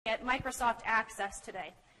at Microsoft Access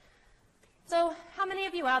today. So how many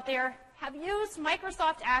of you out there have used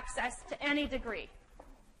Microsoft Access to any degree?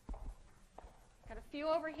 Got a few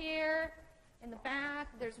over here in the back.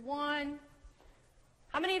 There's one.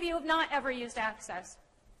 How many of you have not ever used Access?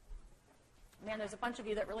 Man, there's a bunch of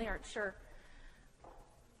you that really aren't sure.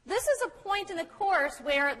 This is a point in the course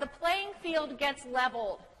where the playing field gets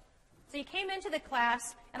leveled. So you came into the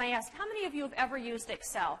class, and I asked, how many of you have ever used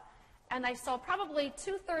Excel? And I saw probably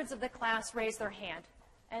 2/3 of the class raise their hand.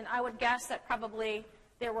 And I would guess that probably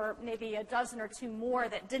there were maybe a dozen or two more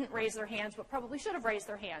that didn't raise their hands, but probably should have raised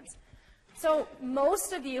their hands. So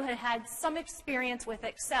most of you had had some experience with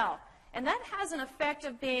Excel. And that has an effect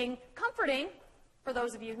of being comforting for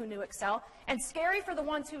those of you who knew Excel, and scary for the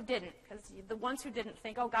ones who didn't, because the ones who didn't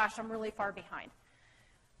think, oh gosh, I'm really far behind.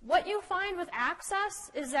 What you find with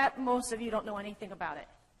Access is that most of you don't know anything about it.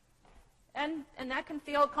 And that can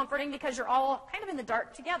feel comforting because you're all kind of in the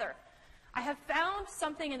dark together. I have found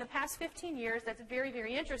something in the past 15 years that's very,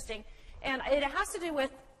 very interesting, and it has to do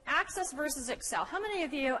with Access versus Excel. How many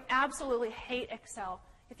of you absolutely hate Excel?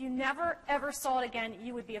 If you never, ever saw it again,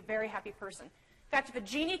 you would be a very happy person. In fact, if a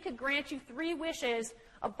genie could grant you 3 wishes,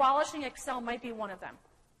 abolishing Excel might be one of them.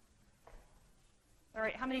 All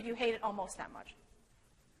right, how many of you hate it almost that much?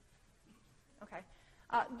 Okay.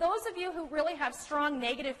 Those of you who really have strong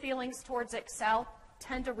negative feelings towards Excel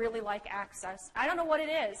tend to really like Access. I don't know what it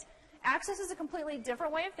is. Access is a completely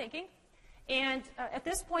different way of thinking. And at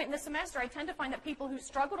this point in the semester, I tend to find that people who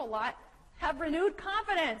struggled a lot have renewed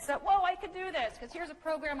confidence that, whoa, I could do this, because here's a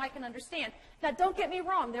program I can understand. Now, don't get me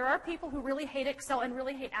wrong. There are people who really hate Excel and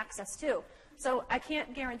really hate Access, too. So I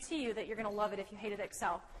can't guarantee you that you're going to love it if you hated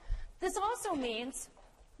Excel. This also means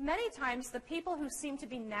many times the people who seem to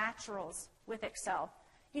be naturals with Excel,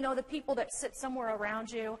 you know, the people that sit somewhere around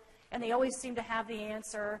you and they always seem to have the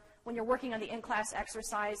answer. When you're working on the in-class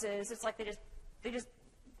exercises, it's like they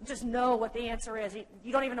just know what the answer is.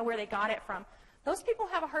 You don't even know where they got it from. Those people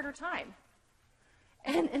have a harder time.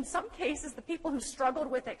 And in some cases, the people who struggled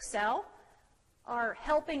with Excel are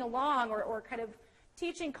helping along or kind of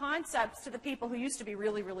teaching concepts to the people who used to be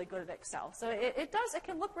really, really good at Excel. So it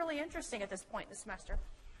can look really interesting at this point in the semester.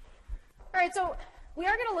 All right, so we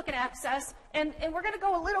are going to look at Access, and we're going to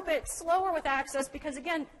go a little bit slower with Access because,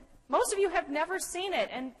 again, most of you have never seen it,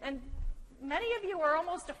 and many of you are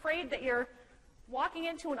almost afraid that you're walking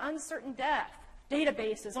into an uncertain death.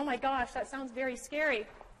 Databases, oh my gosh, that sounds very scary.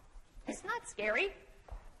 It's not scary.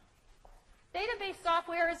 Database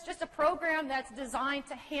software is just a program that's designed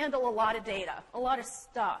to handle a lot of data, a lot of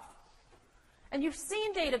stuff. And you've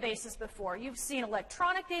seen databases before. You've seen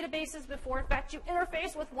electronic databases before. In fact, you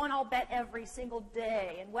interface with one, I'll bet, every single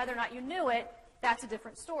day. And whether or not you knew it, that's a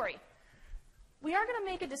different story. We are going to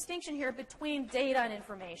make a distinction here between data and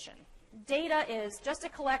information. Data is just a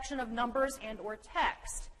collection of numbers and or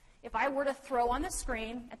text. If I were to throw on the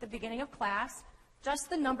screen at the beginning of class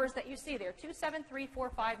just the numbers that you see there, 2, 7, 3, 4,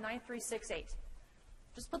 5, 9, 3, 6, 8.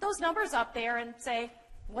 Just put those numbers up there and say,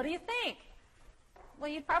 what do you think? Well,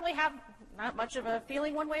 you'd probably have not much of a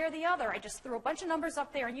feeling one way or the other. I just threw a bunch of numbers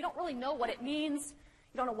up there, and you don't really know what it means.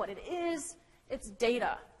 You don't know what it is. It's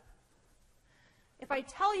data. If I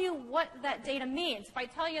tell you what that data means, if I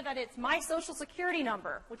tell you that it's my Social Security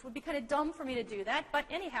number, which would be kind of dumb for me to do that, but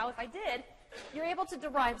anyhow, if I did, you're able to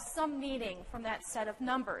derive some meaning from that set of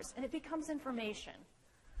numbers, and it becomes information.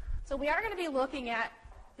 So we are going to be looking at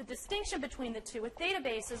the distinction between the two. With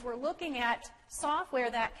databases, we're looking at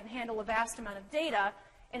software that can handle a vast amount of data,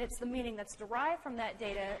 and it's the meaning that's derived from that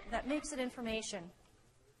data that makes it information.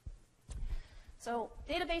 So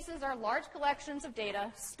databases are large collections of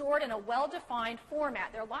data stored in a well-defined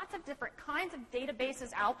format. There are lots of different kinds of databases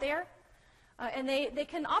out there, and they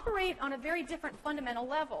can operate on a very different fundamental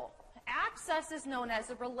level. Access is known as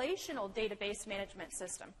a relational database management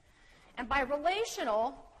system. And by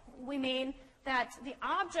relational, we mean that the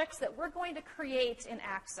objects that we're going to create in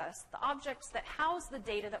Access, the objects that house the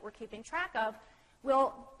data that we're keeping track of,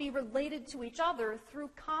 will be related to each other through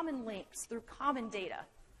common links, through common data.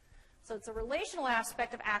 So it's a relational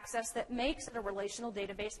aspect of Access that makes it a relational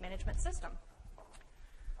database management system.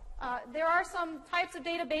 There are some types of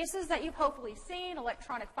databases that you've hopefully seen: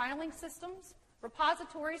 electronic filing systems,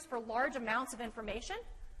 repositories for large amounts of information,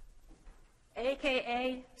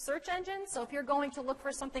 aka search engines. So if you're going to look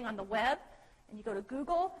for something on the web and you go to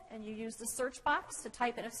Google and you use the search box to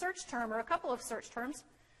type in a search term or a couple of search terms,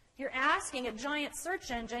 you're asking a giant search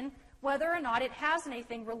engine whether or not it has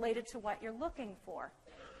anything related to what you're looking for.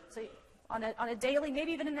 So on a daily,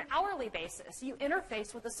 maybe even an hourly basis, you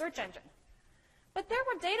interface with the search engine. But there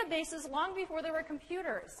were databases long before there were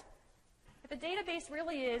computers. If a database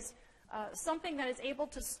really is something that is able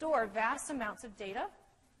to store vast amounts of data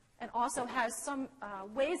and also has some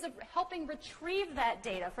ways of helping retrieve that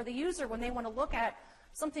data for the user when they want to look at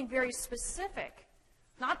something very specific.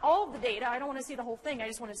 Not all of the data. I don't want to see the whole thing. I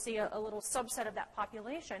just want to see a little subset of that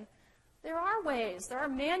population. There are ways. There are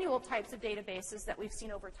manual types of databases that we've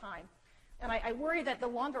seen over time. And I worry that the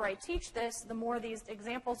longer I teach this, the more these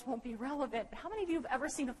examples won't be relevant. How many of you have ever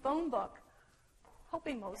seen a phone book?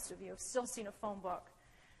 Hoping most of you have still seen a phone book.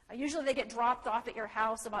 Usually they get dropped off at your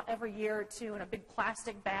house about every year or two in a big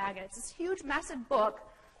plastic bag. And it's this huge, massive book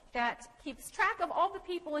that keeps track of all the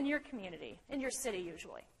people in your community, in your city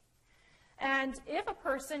usually. And if a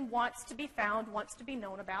person wants to be found, wants to be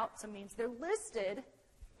known about, so it means they're listed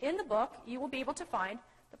in the book, you will be able to find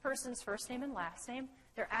the person's first name and last name,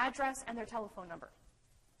 their address, and their telephone number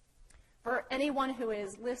for anyone who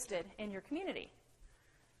is listed in your community.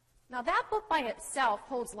 Now, that book by itself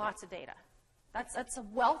holds lots of data. That's a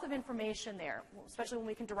wealth of information there, especially when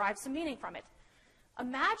we can derive some meaning from it.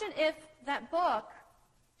 Imagine if that book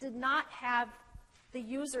did not have the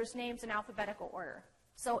user's names in alphabetical order.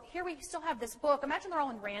 So here we still have this book. Imagine they're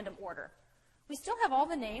all in random order. We still have all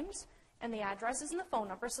the names and the addresses and the phone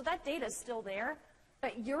numbers, so that data is still there.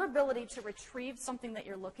 But your ability to retrieve something that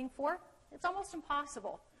you're looking for, it's almost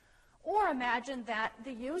impossible. Or imagine that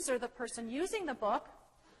the user, the person using the book,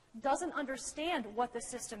 doesn't understand what the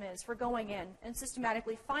system is for going in and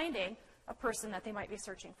systematically finding a person that they might be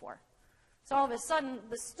searching for. So all of a sudden,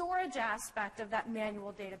 the storage aspect of that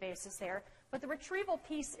manual database is there, but the retrieval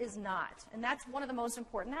piece is not. And that's one of the most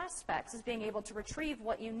important aspects, is being able to retrieve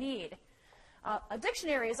what you need. A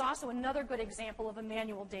dictionary is also another good example of a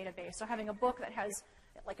manual database. So having a book that has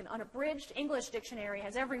like an unabridged English dictionary,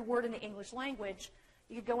 has every word in the English language.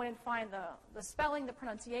 You could go in and find the spelling, the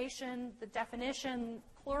pronunciation, the definition,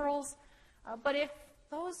 plurals. But if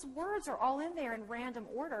those words are all in there in random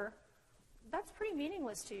order, that's pretty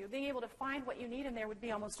meaningless to you. Being able to find what you need in there would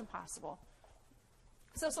be almost impossible.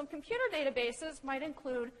 So some computer databases might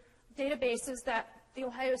include databases that the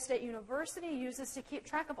Ohio State University uses to keep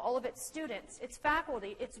track of all of its students, its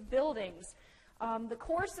faculty, its buildings, the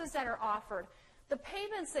courses that are offered, the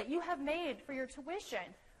payments that you have made for your tuition,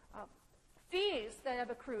 fees that have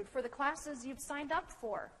accrued for the classes you've signed up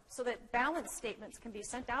for, so that balance statements can be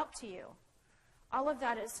sent out to you. All of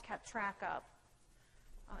that is kept track of.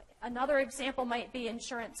 Another example might be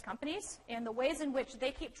insurance companies and the ways in which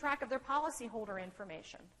they keep track of their policyholder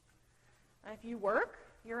information. If you work,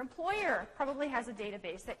 your employer probably has a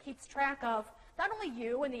database that keeps track of not only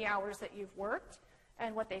you and the hours that you've worked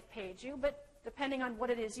and what they've paid you, but depending on what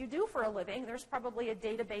it is you do for a living, there's probably a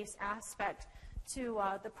database aspect to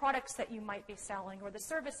the products that you might be selling or the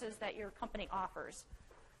services that your company offers.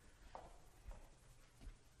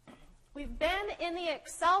 We've been in the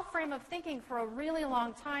Excel frame of thinking for a really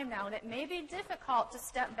long time now, and it may be difficult to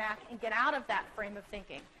step back and get out of that frame of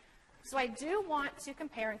thinking. So I do want to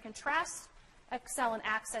compare and contrast Excel and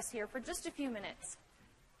Access here for just a few minutes.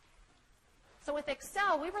 So with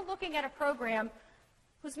Excel, we were looking at a program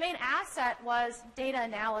whose main asset was data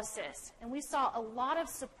analysis, and we saw a lot of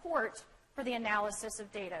support for the analysis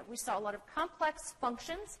of data. We saw a lot of complex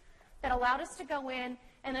functions that allowed us to go in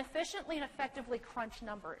and efficiently and effectively crunch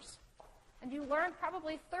numbers. And you learned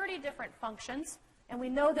probably 30 different functions, and we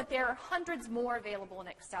know that there are hundreds more available in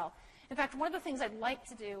Excel. In fact, one of the things I'd like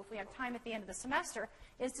to do, if we have time at the end of the semester,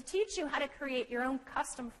 is to teach you how to create your own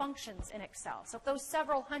custom functions in Excel. So if those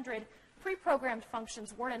several hundred pre-programmed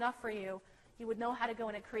functions weren't enough for you, you would know how to go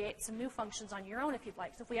in and create some new functions on your own if you'd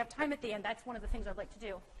like. So if we have time at the end, that's one of the things I'd like to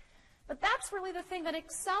do. But that's really the thing that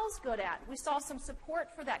Excel's good at. We saw some support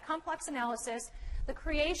for that complex analysis, the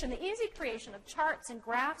creation, the easy creation of charts and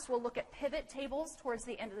graphs. We'll look at pivot tables towards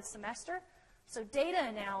the end of the semester. So data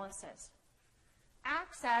analysis.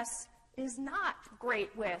 Access is not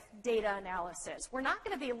great with data analysis. We're not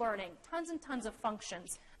going to be learning tons and tons of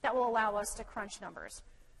functions that will allow us to crunch numbers.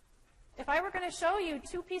 If I were going to show you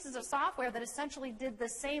two pieces of software that essentially did the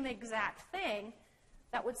same exact thing,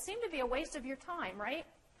 that would seem to be a waste of your time, right?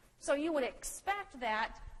 So you would expect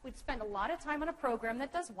that we'd spend a lot of time on a program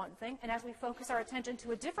that does one thing, and as we focus our attention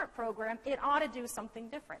to a different program, it ought to do something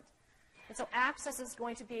different. And so Access is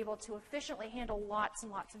going to be able to efficiently handle lots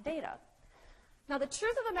and lots of data. Now, the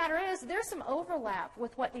truth of the matter is there's some overlap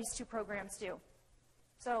with what these two programs do.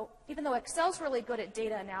 So even though Excel's really good at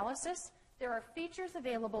data analysis, there are features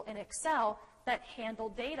available in Excel that handle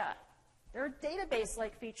data. There are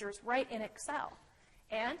database-like features right in Excel.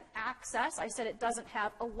 And Access, I said it doesn't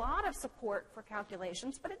have a lot of support for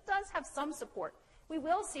calculations, but it does have some support. We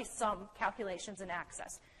will see some calculations in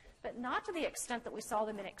Access, but not to the extent that we saw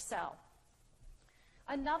them in Excel.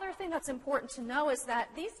 Another thing that's important to know is that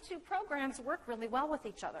these two programs work really well with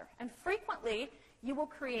each other. And frequently, you will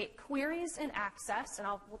create queries in Access, and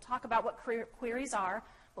we'll talk about what queries are,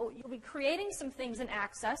 but you'll be creating some things in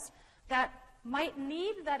Access that might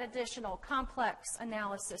need that additional complex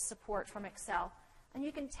analysis support from Excel. And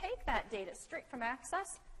you can take that data straight from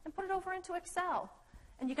Access and put it over into Excel.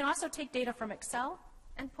 And you can also take data from Excel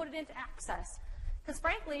and put it into Access. Because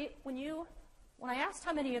frankly, when I asked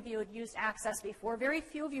how many of you had used Access before, very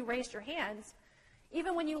few of you raised your hands.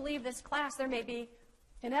 Even when you leave this class, there may be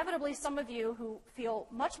inevitably some of you who feel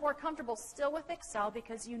much more comfortable still with Excel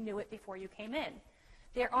because you knew it before you came in.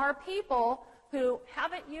 There are people who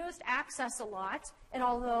haven't used Access a lot, and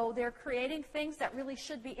although they're creating things that really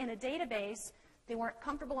should be in a database, they weren't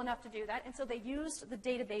comfortable enough to do that, and so they used the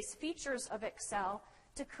database features of Excel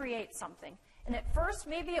to create something. And at first,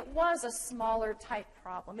 maybe it was a smaller type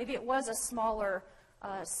problem. Maybe it was a smaller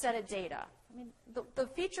set of data. I mean, the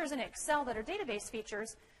features in Excel that are database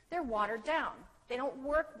features, they're watered down. They don't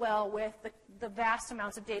work well with the vast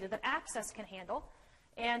amounts of data that Access can handle,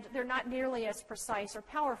 and they're not nearly as precise or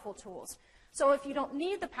powerful tools. So if you don't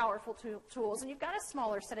need the powerful tools and you've got a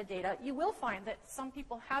smaller set of data, you will find that some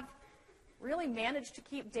people have really managed to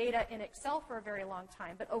keep data in Excel for a very long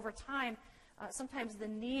time. But over time, sometimes the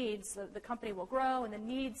needs, the company will grow, and the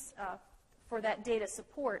needs for that data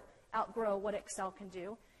support outgrow what Excel can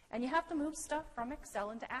do. And you have to move stuff from Excel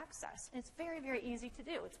into Access. And it's very, very easy to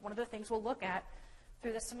do. It's one of the things we'll look at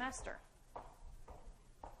through the semester.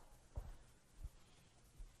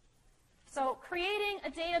 So creating a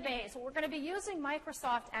database, we're going to be using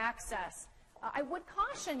Microsoft Access. I would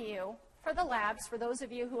caution you for the labs, for those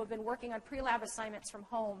of you who have been working on pre-lab assignments from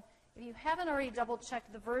home, if you haven't already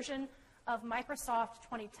double-checked the version of Microsoft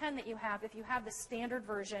 2010 that you have, if you have the standard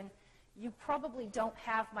version, you probably don't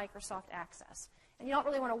have Microsoft Access. And you don't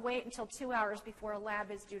really want to wait until 2 hours before a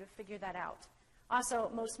lab is due to figure that out.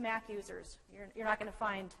 Also, most Mac users, you're not going to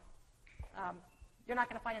find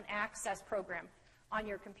an Access program on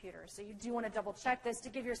your computer. So you do want to double check this to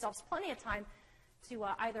give yourselves plenty of time to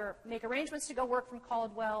either make arrangements to go work from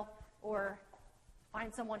Caldwell or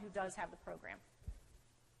find someone who does have the program.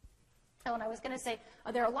 Oh, and I was going to say,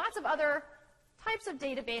 there are lots of other types of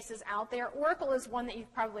databases out there. Oracle is one that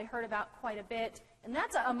you've probably heard about quite a bit, and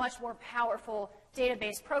that's a much more powerful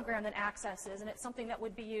database program than Access is, and it's something that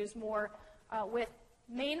would be used more with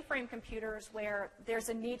mainframe computers where there's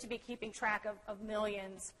a need to be keeping track of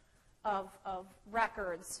millions of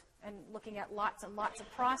records and looking at lots and lots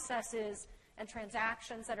of processes and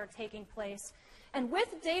transactions that are taking place. And with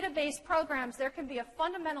database programs, there can be a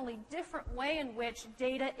fundamentally different way in which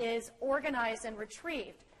data is organized and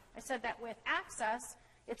retrieved. I said that with Access,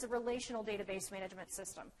 it's a relational database management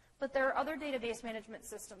system. But there are other database management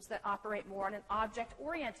systems that operate more on an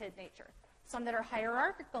object-oriented nature, some that are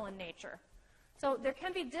hierarchical in nature. So there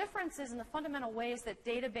can be differences in the fundamental ways that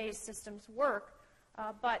database systems work,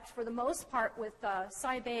 but for the most part with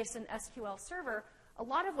Sybase and SQL Server, a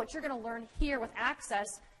lot of what you're going to learn here with Access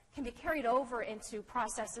can be carried over into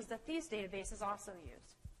processes that these databases also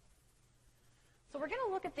use. So we're going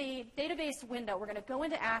to look at the database window. We're going to go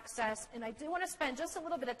into Access, and I do want to spend just a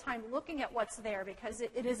little bit of time looking at what's there because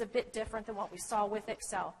it is a bit different than what we saw with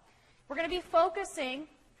Excel. We're going to be focusing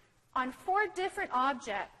on 4 different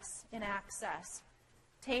objects in Access: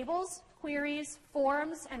 tables, queries,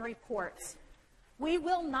 forms, and reports. We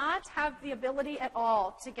will not have the ability at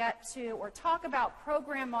all to get to or talk about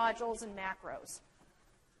program modules and macros.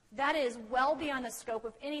 That is well beyond the scope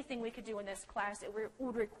of anything we could do in this class. It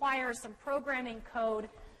would require some programming code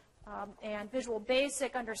and Visual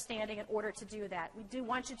Basic understanding in order to do that. We do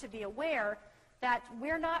want you to be aware that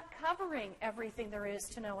we're not covering everything there is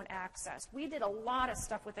to know in Access. We did a lot of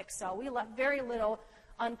stuff with Excel. We left very little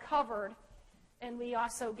uncovered, and we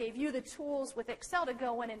also gave you the tools with Excel to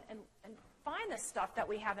go in and find the stuff that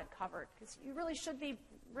we haven't covered, because you really should be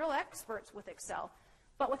real experts with Excel.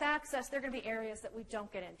 But with Access, there are going to be areas that we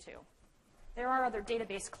don't get into. There are other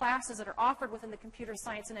database classes that are offered within the Computer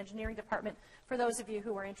Science and Engineering Department for those of you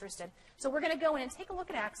who are interested. So we're going to go in and take a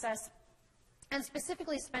look at Access and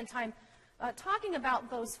specifically spend time talking about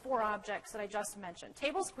those 4 objects that I just mentioned: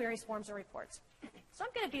 tables, queries, forms, and reports. So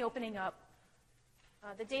I'm going to be opening up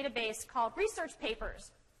the database called Research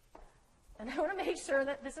Papers. And I want to make sure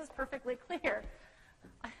that this is perfectly clear.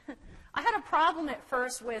 I had a problem at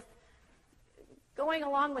first with going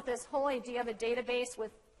along with this whole idea of a database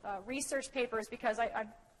with research papers because I've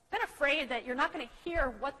been afraid that you're not going to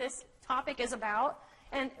hear what this topic is about.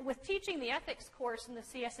 And with teaching the ethics course in the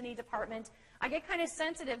CSE department, I get kind of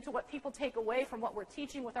sensitive to what people take away from what we're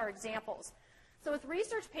teaching with our examples. So with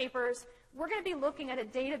research papers, we're going to be looking at a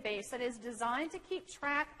database that is designed to keep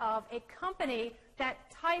track of a company that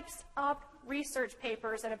types up research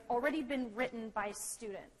papers that have already been written by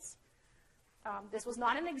students. This was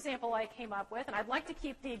not an example I came up with, and I'd like to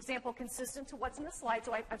keep the example consistent to what's in the slide,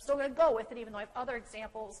 so I'm still going to go with it, even though I have other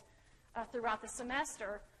examples throughout the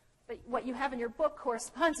semester. But what you have in your book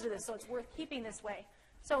corresponds to this, so it's worth keeping this way.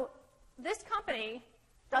 So this company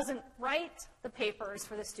doesn't write the papers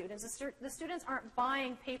for the students. The students aren't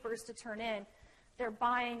buying papers to turn in. They're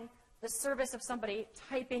buying the service of somebody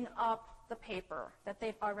typing up the paper that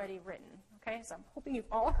they've already written. Okay, so I'm hoping you've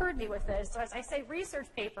all heard me with this. So as I say research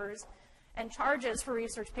papers and charges for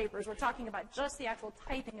research papers, we're talking about just the actual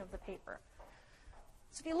typing of the paper.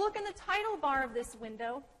 So if you look in the title bar of this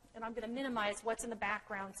window, and I'm going to minimize what's in the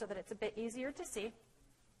background so that it's a bit easier to see,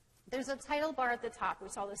 there's a title bar at the top. We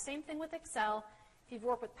saw the same thing with Excel. If you've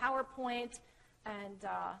worked with PowerPoint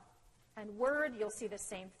and Word, you'll see the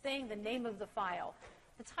same thing, the name of the file,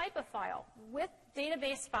 the type of file. With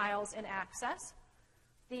database files in Access,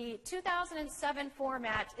 the 2007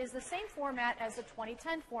 format is the same format as the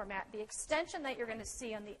 2010 format. The extension that you're going to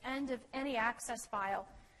see on the end of any Access file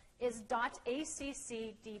is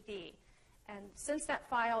 .accdb. And since that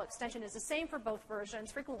file extension is the same for both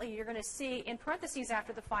versions, frequently you're going to see in parentheses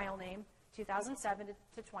after the file name, 2007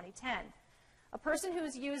 to 2010. A person who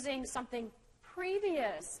is using something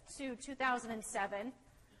previous to 2007,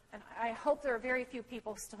 and I hope there are very few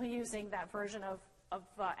people still using that version of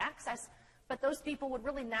Access, but those people would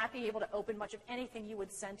really not be able to open much of anything you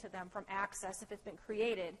would send to them from Access if it's been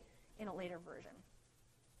created in a later version.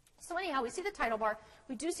 So anyhow, we see the title bar.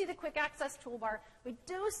 We do see the quick access toolbar. We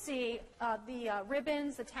do see the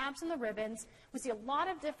ribbons, the tabs and the ribbons. We see a lot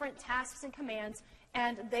of different tasks and commands,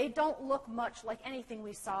 and they don't look much like anything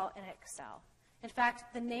we saw in Excel. In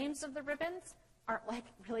fact, the names of the ribbons aren't like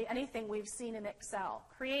really anything we've seen in Excel.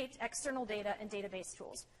 Create, external data, and database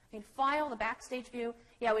tools. I mean, file, the backstage view,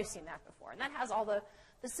 yeah, we've seen that before. And that has all the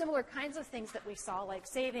similar kinds of things that we saw, like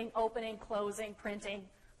saving, opening, closing, printing.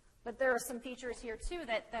 But there are some features here, too,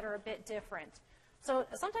 that are a bit different. So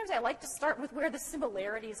sometimes I like to start with where the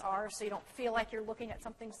similarities are so you don't feel like you're looking at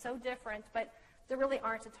something so different. But there really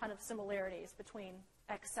aren't a ton of similarities between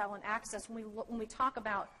Excel and Access when we talk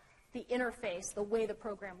about the interface, the way the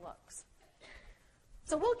program looks.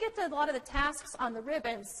 So we'll get to a lot of the tasks on the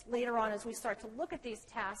ribbons later on as we start to look at these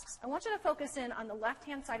tasks. I want you to focus in on the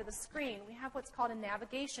left-hand side of the screen. We have what's called a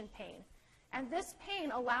navigation pane. And this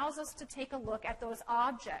pane allows us to take a look at those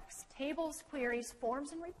objects, tables, queries,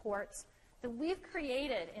 forms, and reports that we've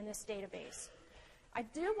created in this database. I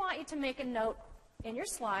do want you to make a note in your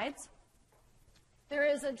slides. There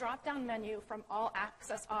is a drop-down menu from all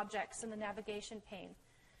access objects in the navigation pane.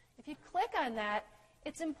 If you click on that,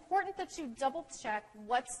 it's important that you double-check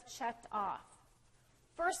what's checked off.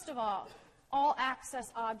 First of all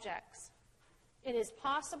access objects. It is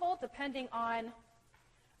possible, depending on,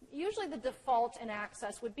 usually the default in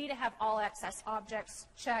Access would be to have all access objects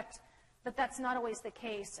checked, but that's not always the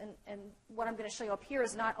case, and what I'm going to show you up here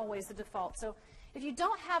is not always the default. So if you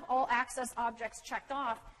don't have all access objects checked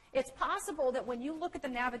off, it's possible that when you look at the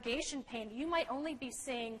navigation pane, you might only be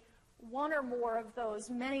seeing one or more of those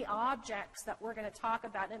many objects that we're going to talk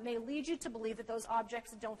about. And it may lead you to believe that those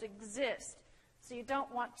objects don't exist. So you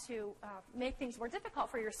don't want to make things more difficult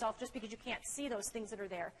for yourself just because you can't see those things that are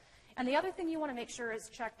there. And the other thing you want to make sure is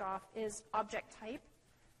checked off is object type.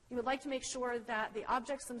 You would like to make sure that the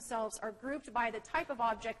objects themselves are grouped by the type of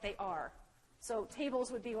object they are. So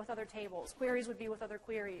tables would be with other tables. Queries would be with other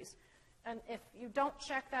queries. And if you don't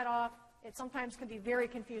check that off, it sometimes can be very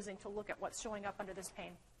confusing to look at what's showing up under this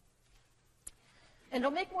pane. And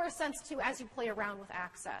it'll make more sense, too, as you play around with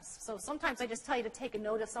Access. So sometimes I just tell you to take a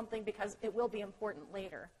note of something because it will be important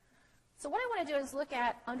later. So what I want to do is look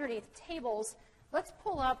at underneath tables. Let's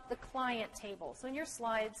pull up the client table. So in your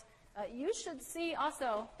slides, you should see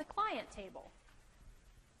also the client table.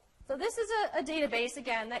 So this is a database,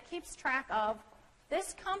 again, that keeps track of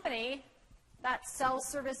this company that sells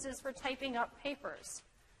services for typing up papers.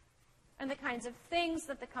 And the kinds of things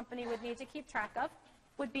that the company would need to keep track of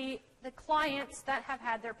would be the clients that have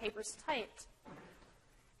had their papers typed.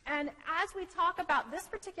 And as we talk about this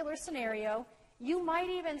particular scenario, you might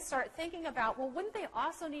even start thinking about, well, wouldn't they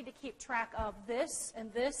also need to keep track of this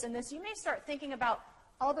and this and this? You may start thinking about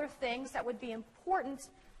other things that would be important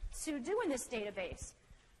to do in this database.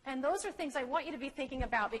 And those are things I want you to be thinking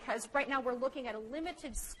about because right now we're looking at a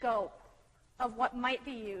limited scope of what might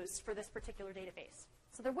be used for this particular database.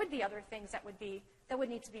 So there would be other things that would need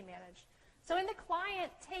to be managed. So in the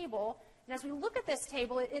client table, and as we look at this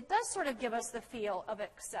table, it does sort of give us the feel of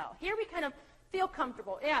Excel. Here we kind of feel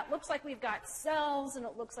comfortable. Yeah, it looks like we've got cells, and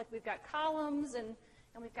it looks like we've got columns, and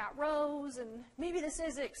we've got rows, and maybe this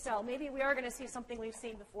is Excel. Maybe we are going to see something we've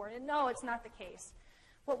seen before. And no, it's not the case.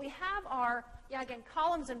 What we have are, yeah, again,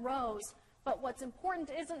 columns and rows, but what's important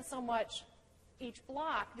isn't so much each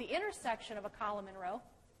block, the intersection of a column and row.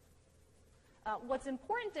 What's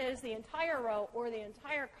important is the entire row or the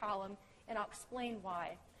entire column, and I'll explain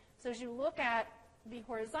why. So as you look at the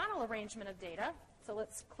horizontal arrangement of data, so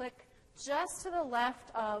let's click just to the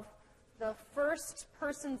left of the first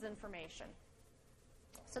person's information.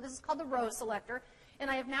 So this is called the row selector, and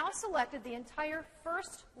I have now selected the entire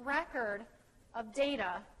first record of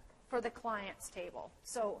data for the client's table.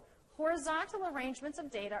 So horizontal arrangements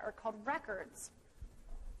of data are called records,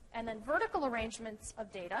 and then vertical arrangements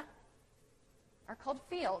of data are called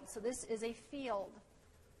fields. So this is a field.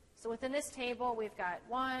 So within this table, we've got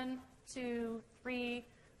 1, 2, 3,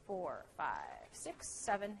 4, 5, 6,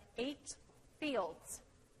 7, 8 fields.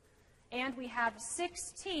 And we have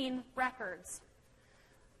 16 records.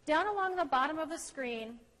 Down along the bottom of the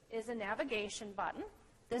screen is a navigation button.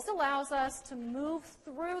 This allows us to move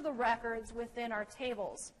through the records within our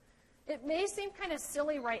tables. It may seem kind of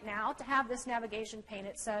silly right now to have this navigation pane.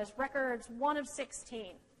 It says records 1 of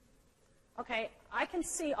 16. Okay, I can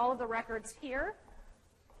see all of the records here.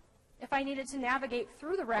 If I needed to navigate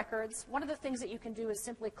through the records, one of the things that you can do is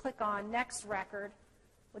simply click on Next Record,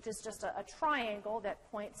 which is just a triangle that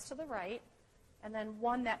points to the right, and then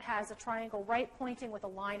one that has a triangle right pointing with a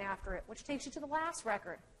line after it, which takes you to the last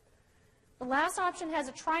record. The last option has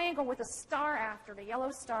a triangle with a star after it, a yellow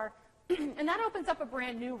star, and that opens up a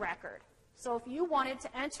brand new record. So if you wanted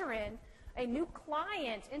to enter in a new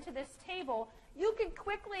client into this table, you can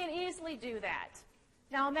quickly and easily do that.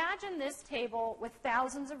 Now imagine this table with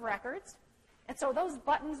thousands of records, and so those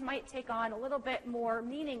buttons might take on a little bit more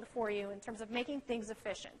meaning for you in terms of making things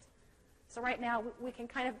efficient. So right now we can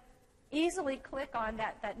kind of easily click on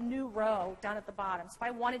that new row down at the bottom. So if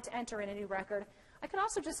I wanted to enter in a new record, I could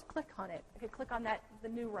also just click on it. I could click on the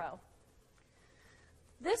new row.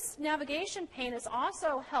 This navigation pane is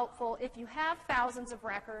also helpful if you have thousands of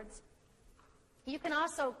records. You can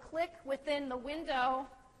also click within the window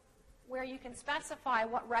where you can specify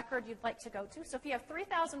what record you'd like to go to. So if you have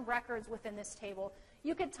 3,000 records within this table,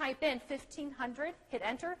 you could type in 1,500, hit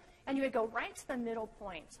enter, and you would go right to the middle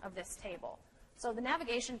point of this table. So the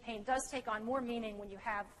navigation pane does take on more meaning when you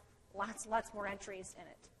have lots more entries in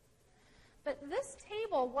it. But this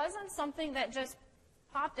table wasn't something that just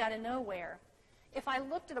popped out of nowhere. If I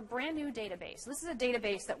looked at a brand new database, this is a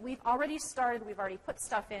database that we've already started, we've already put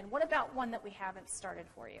stuff in. What about one that we haven't started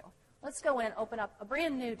for you? Let's go in and open up a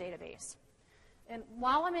brand new database. And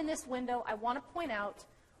while I'm in this window, I want to point out,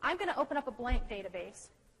 I'm going to open up a blank database,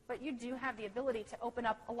 but you do have the ability to open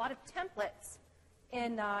up a lot of templates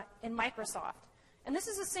in Microsoft. And this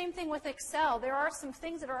is the same thing with Excel. There are some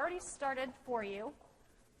things that are already started for you,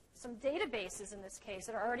 some databases in this case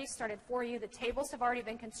that are already started for you. The tables have already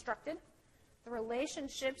been constructed. The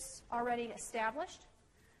relationships already established.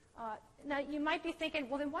 Now, you might be thinking,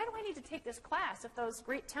 well, then why do I need to take this class if those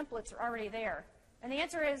great templates are already there? And the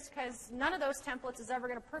answer is because none of those templates is ever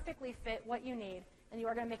going to perfectly fit what you need, and you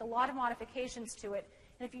are going to make a lot of modifications to it.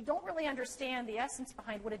 And if you don't really understand the essence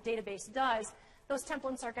behind what a database does, those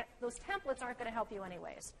templates aren't going to help you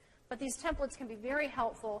anyways. But these templates can be very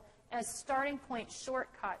helpful as starting point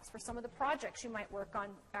shortcuts for some of the projects you might work on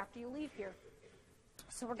after you leave here.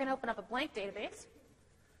 So we're going to open up a blank database.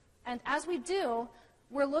 And as we do,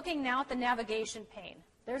 we're looking now at the navigation pane.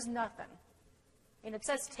 There's nothing. And it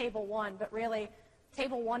says Table 1, but really,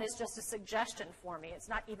 Table 1 is just a suggestion for me. It's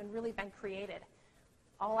not even really been created.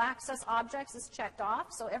 All access objects is checked off,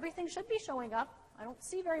 so everything should be showing up. I don't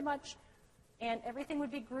see very much. And everything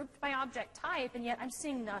would be grouped by object type, and yet I'm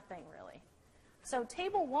seeing nothing, really. So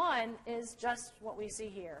Table 1 is just what we see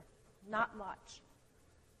here, not much.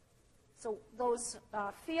 So those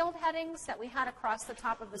field headings that we had across the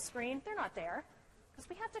top of the screen, they're not there, because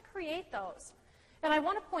we have to create those. And I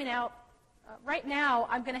want to point out, right now,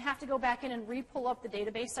 I'm going to have to go back in and re-pull up the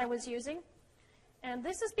database I was using. And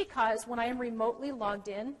this is because when I am remotely logged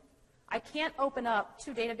in, I can't open up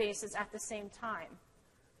two databases at the same time.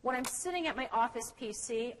 When I'm sitting at my office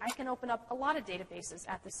PC, I can open up a lot of databases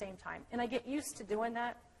at the same time. And I get used to doing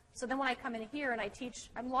that. So then when I come in here and I teach,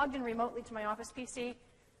 I'm logged in remotely to my office PC.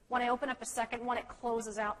 When I open up a second one, it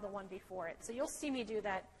closes out the one before it. So you'll see me do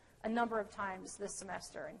that a number of times this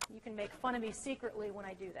semester. And you can make fun of me secretly when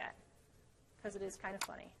I do that, because it is kind of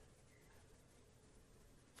funny.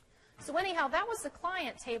 So anyhow, that was the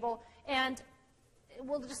client table. And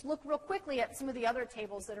we'll just look real quickly at some of the other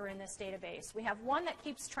tables that are in this database. We have one that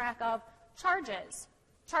keeps track of charges.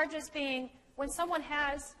 Charges being when someone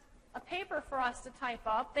has a paper for us to type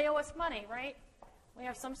up, they owe us money, right? We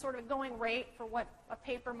have some sort of going rate for what a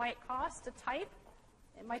paper might cost to type.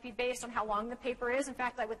 It might be based on how long the paper is. In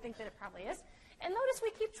fact, I would think that it probably is. And notice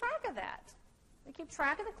we keep track of that. We keep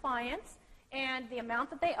track of the clients and the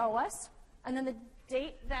amount that they owe us, and then the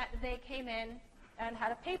date that they came in and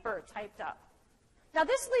had a paper typed up. Now,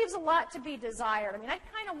 this leaves a lot to be desired. I mean, I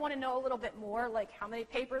kind of want to know a little bit more, like how many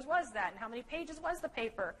papers was that and how many pages was the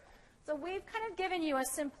paper. So we've kind of given you a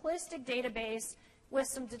simplistic database with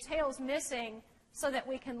some details missing so that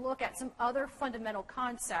we can look at some other fundamental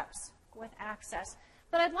concepts with Access.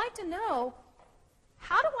 But I'd like to know,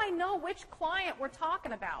 how do I know which client we're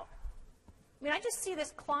talking about? I mean, I just see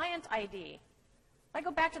this client ID. If I go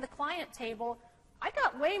back to the client table, I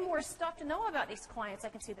got way more stuff to know about these clients. I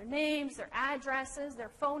can see their names, their addresses, their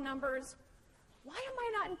phone numbers. Why am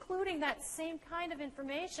I not including that same kind of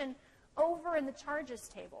information over in the charges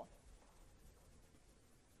table?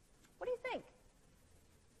 What do you think?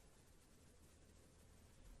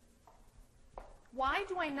 Why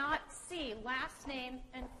do I not see last name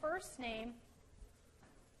and first name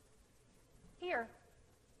here?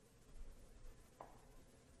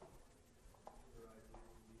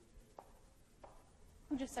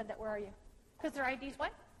 Who just said that? Where are you? Because their IDs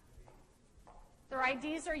what? Their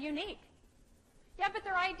IDs are unique. Yeah, but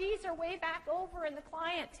their IDs are way back over in the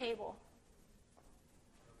client table.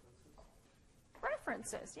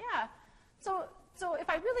 References, yeah. So if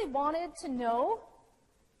I really wanted to know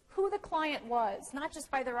who the client was, not just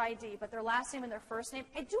by their ID, but their last name and their first name,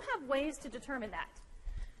 I do have ways to determine that.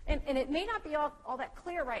 And it may not be all that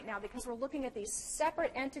clear right now because we're looking at these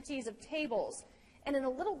separate entities of tables. And in a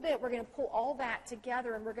little bit, we're going to pull all that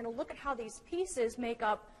together, and we're going to look at how these pieces make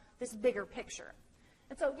up this bigger picture.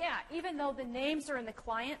 And so, yeah, even though the names are in the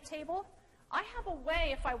client table, I have a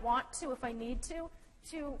way, if I want to, if I need to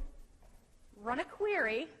run a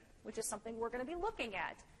query, which is something we're going to be looking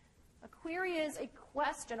at. A query is a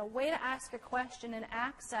question, a way to ask a question in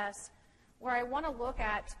Access where I want to look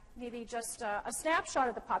at maybe just a snapshot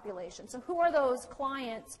of the population. So who are those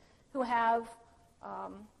clients who have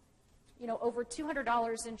over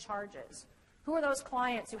 $200 in charges? Who are those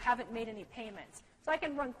clients who haven't made any payments? So I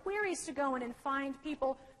can run queries to go in and find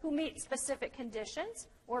people who meet specific conditions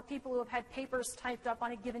or people who have had papers typed up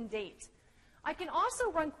on a given date. I can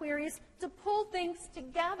also run queries to pull things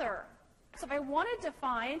together. So if I wanted to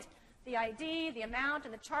find the ID, the amount,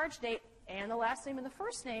 and the charge date, and the last name and the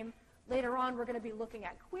first name, later on we're going to be looking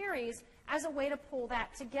at queries as a way to pull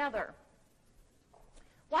that together.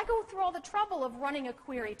 Why go through all the trouble of running a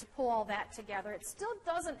query to pull all that together? It still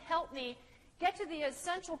doesn't help me get to the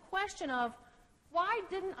essential question of, why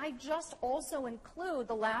didn't I just also include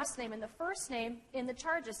the last name and the first name in the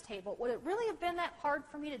charges table? Would it really have been that hard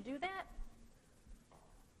for me to do that?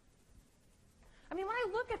 I mean, when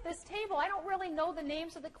I look at this table, I don't really know the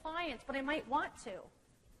names of the clients, but I might want to.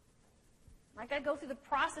 I've got to go through the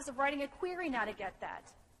process of writing a query now to get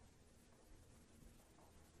that.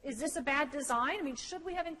 Is this a bad design? I mean, should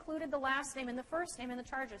we have included the last name and the first name in the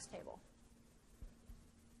charges table?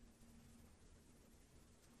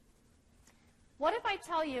 What if I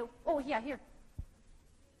tell you, oh, yeah, here.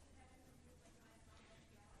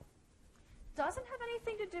 Doesn't have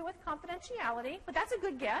anything to do with confidentiality, but that's a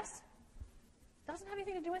good guess. Doesn't have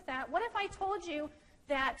anything to do with that. What if I told you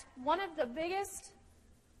that one of the biggest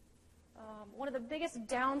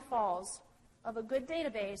downfalls of a good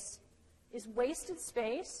database is wasted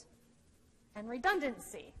space and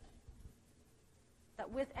redundancy?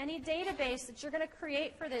 That with any database that you're going to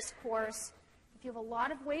create for this course, if you have a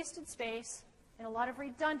lot of wasted space and a lot of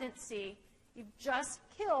redundancy, you've just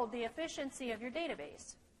killed the efficiency of your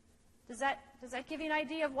database. Does that give you an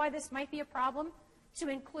idea of why this might be a problem? To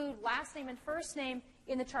include last name and first name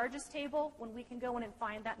in the charges table when we can go in and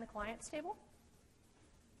find that in the clients table?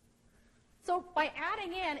 So by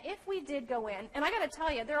adding in, if we did go in, and I got to tell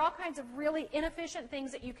you, there are all kinds of really inefficient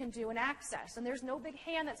things that you can do in Access, and there's no big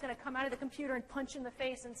hand that's going to come out of the computer and punch in the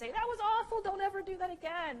face and say, that was awful, don't ever do that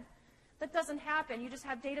again. That doesn't happen. You just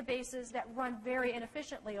have databases that run very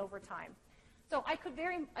inefficiently over time. So I could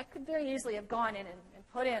very easily have gone in and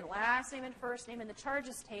put in last name and first name in the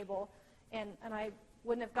charges table, and I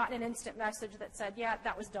wouldn't have gotten an instant message that said, yeah,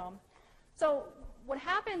 that was dumb. So what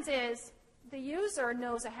happens is the user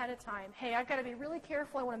knows ahead of time, hey, I've got to be really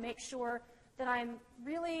careful. I want to make sure that I'm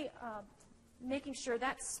really making sure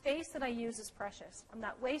that space that I use is precious. I'm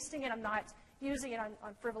not wasting it. I'm not using it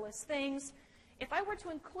on frivolous things. If I were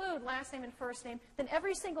to include last name and first name, then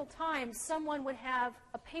every single time someone would have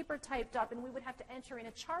a paper typed up and we would have to enter in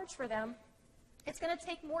a charge for them, it's going to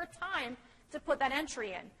take more time to put that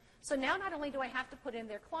entry in. So now not only do I have to put in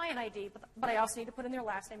their client ID, but I also need to put in their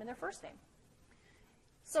last name and their first name.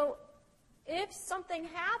 So if something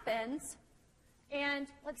happens, and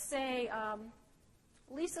let's say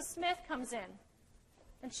Lisa Smith comes in,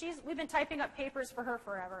 and we've been typing up papers for her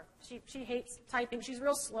forever. She hates typing. She's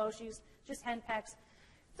real slow. She's just henpecks.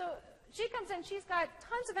 So she comes in. She's got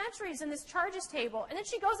tons of entries in this charges table. And then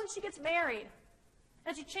she goes and she gets married.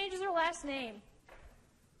 And she changes her last name.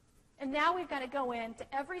 And now we've got to go into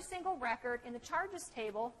every single record in the charges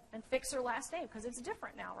table and fix her last name because it's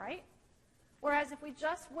different now, right? Whereas if we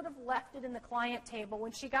just would have left it in the client table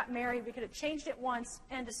when she got married, we could have changed it once,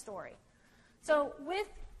 end of story. So with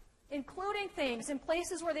including things in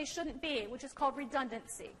places where they shouldn't be, which is called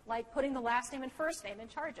redundancy, like putting the last name and first name in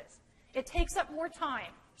charges. It takes up more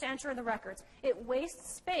time to enter in the records. It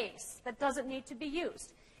wastes space that doesn't need to be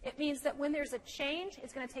used. It means that when there's a change,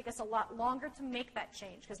 it's going to take us a lot longer to make that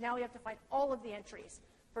change, because now we have to find all of the entries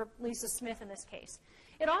for Lisa Smith in this case.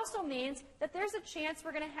 It also means that there's a chance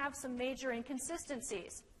we're going to have some major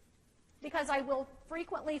inconsistencies, because I will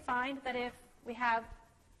frequently find that if we have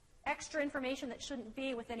extra information that shouldn't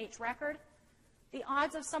be within each record, the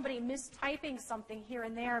odds of somebody mistyping something here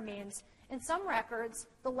and there means in some records,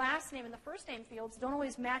 the last name and the first name fields don't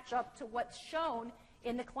always match up to what's shown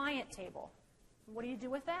in the client table. What do you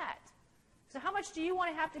do with that? So how much do you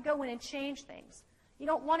want to have to go in and change things? You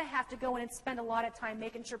don't want to have to go in and spend a lot of time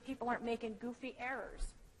making sure people aren't making goofy errors.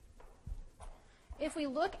 If we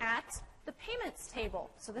look at the payments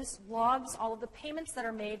table, so this logs all of the payments that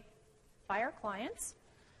are made by our clients,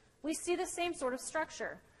 we see the same sort of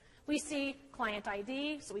structure. We see client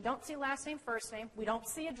ID, so we don't see last name, first name. We don't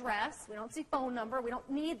see address. We don't see phone number. We don't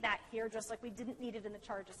need that here, just like we didn't need it in the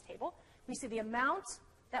charges table. We see the amount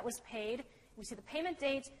that was paid. We see the payment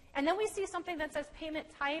date. And then we see something that says payment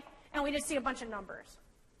type, and we just see a bunch of numbers.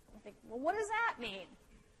 I think, well, what does that mean?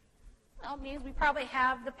 Well, it means we probably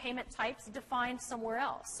have the payment types defined somewhere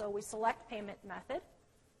else. So we select payment method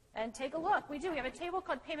and take a look. We do. We have a table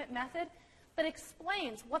called payment method that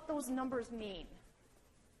explains what those numbers mean.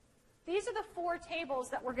 These are the four tables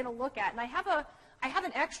that we're going to look at. And I have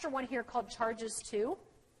an extra one here called charges 2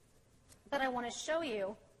 that I want to show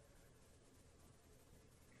you.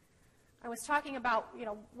 I was talking about,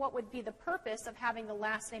 what would be the purpose of having the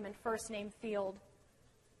last name and first name field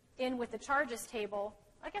in with the charges table.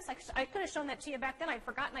 I guess I could have shown that to you back then. I'd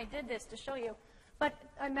forgotten I did this to show you. But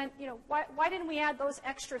I meant, why didn't we add those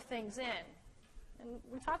extra things in? And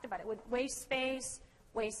we talked about it. It would waste space,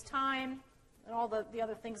 waste time, and all the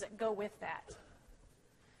other things that go with that.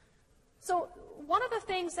 So one of the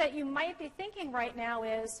things that you might be thinking right now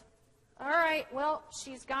is, all right, well,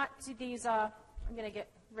 she's got these, I'm going to get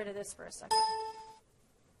rid of this for a second.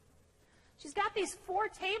 She's got these 4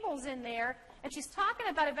 tables in there, and she's talking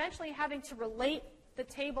about eventually having to relate the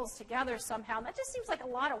tables together somehow. And that just seems like a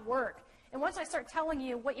lot of work. And once I start telling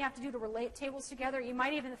you what you have to do to relate tables together, you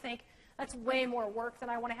might even think, that's way more work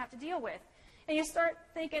than I want to have to deal with. And you start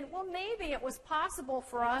thinking, well, maybe it was possible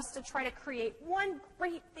for us to try to create one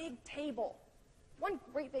great big table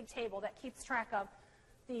that keeps track of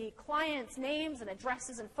the client's names and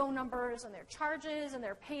addresses and phone numbers and their charges and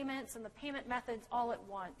their payments and the payment methods all at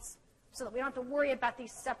once, so that we don't have to worry about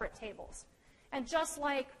these separate tables. And just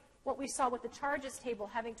like what we saw with the charges table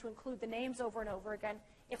having to include the names over and over again,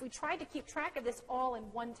 if we tried to keep track of this all in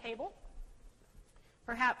one table,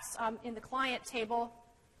 perhaps in the client table,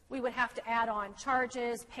 we would have to add on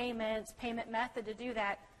charges, payments, payment method to do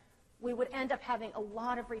that. We would end up having a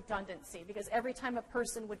lot of redundancy, because every time a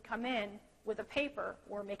person would come in with a paper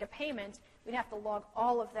or make a payment, we'd have to log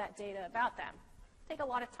all of that data about them. Take a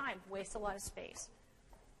lot of time, waste a lot of space.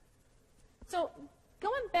 So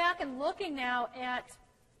going back and looking now at,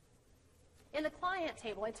 in the client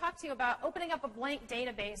table, I talked to you about opening up a blank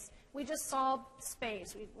database. We just saw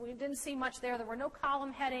space. We didn't see much there. There were no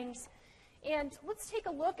column headings. And let's take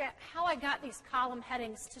a look at how I got these column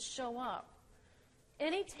headings to show up.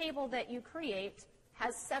 Any table that you create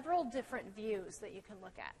has several different views that you can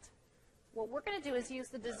look at. What we're going to do is use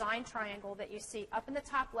the design triangle that you see up in the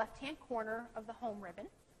top left-hand corner of the home ribbon.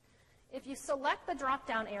 If you select the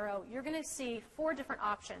drop-down arrow, you're going to see 4 different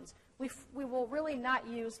options. We will really not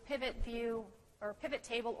use pivot view or pivot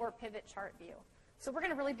table or pivot chart view. So we're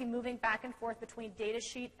going to really be moving back and forth between data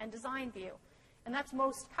sheet and design view. And that's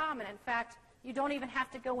most common. In fact, you don't even have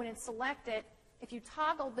to go in and select it. If you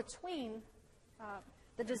toggle between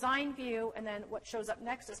the design view and then what shows up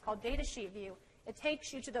next is called data sheet view, it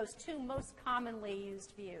takes you to those 2 most commonly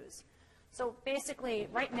used views. So basically,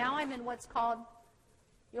 right now I'm in what's called,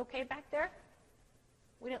 you okay back there?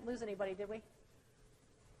 We didn't lose anybody, did we?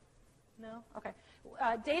 No? Okay.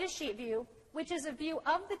 Data sheet view, which is a view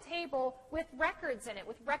of the table with records in it,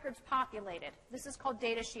 with records populated. This is called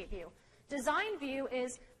data sheet view. Design view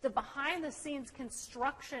is the behind-the-scenes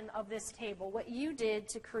construction of this table, what you did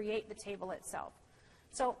to create the table itself.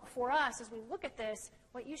 So for us, as we look at this,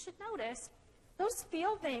 what you should notice, those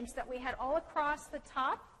field names that we had all across the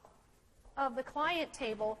top of the client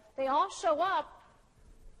table, they all show up.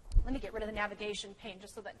 Let me get rid of the navigation pane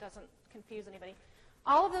just so that doesn't confuse anybody.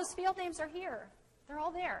 All of those field names are here. They're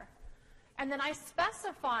all there. And then I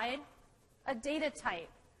specified a data type.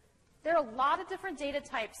 There are a lot of different data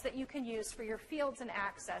types that you can use for your fields and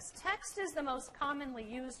access. Text is the most commonly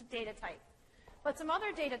used data type. But some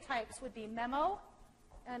other data types would be memo.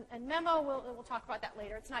 And memo, we'll talk about that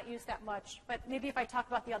later. It's not used that much. But maybe if I talk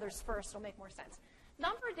about the others first, it'll make more sense.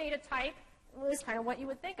 Number data type is kind of what you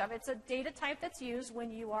would think of. It's a data type that's used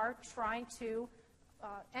when you are trying to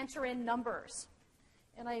enter in numbers.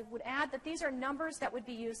 And I would add that these are numbers that would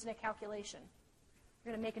be used in a calculation.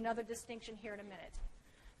 We're going to make another distinction here in a minute.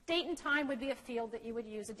 Date and time would be a field that you would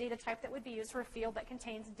use, a data type that would be used for a field that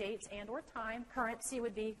contains dates and or time. Currency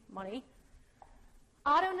would be money.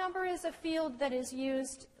 Auto number is a field that is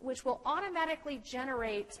used which will automatically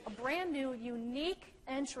generate a brand new unique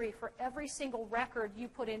entry for every single record you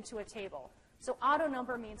put into a table. So auto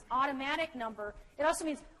number means automatic number. It also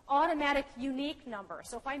means automatic unique number.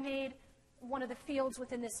 So if I made one of the fields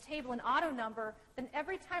within this table an auto number, then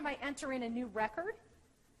every time I enter in a new record,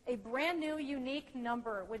 a brand new unique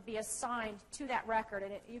number would be assigned to that record.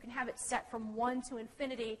 And you can have it set from 1 to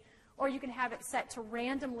infinity, or you can have it set to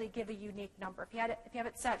randomly give a unique number. If you have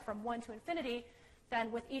it set from 1 to infinity,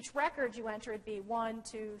 then with each record you enter, it'd be 1,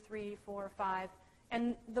 2, 3, 4, 5.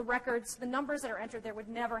 And the records, the numbers that are entered there would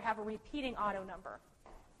never have a repeating auto number.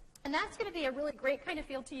 And that's going to be a really great kind of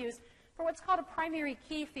field to use for what's called a primary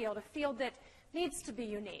key field, a field that needs to be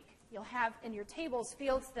unique. You'll have in your tables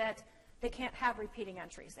fields that they can't have repeating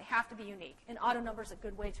entries. They have to be unique. And auto number is a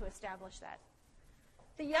good way to establish that.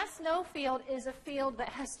 The yes-no field is a field that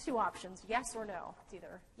has two options, yes or no. It's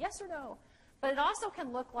either yes or no. But it also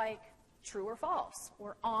can look like true or false,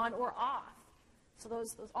 or on or off. So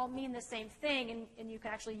those all mean the same thing, and you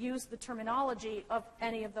can actually use the terminology of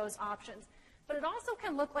any of those options. But it also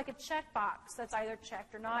can look like a checkbox that's either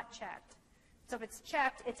checked or not checked. So if it's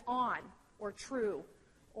checked, it's on, or true,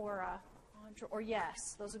 or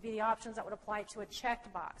yes. Those would be the options that would apply to a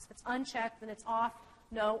checked box. If it's unchecked, then it's off,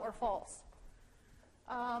 no, or false.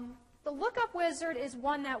 The lookup wizard is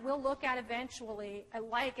one that we'll look at eventually. I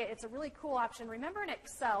like it. It's a really cool option. Remember in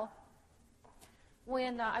Excel,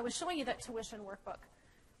 when I was showing you that tuition workbook,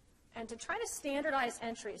 and to try to standardize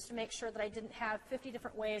entries to make sure that I didn't have 50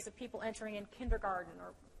 different ways of people entering in kindergarten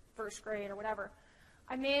or first grade or whatever,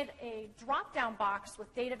 I made a drop-down box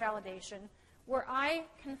with data validation where I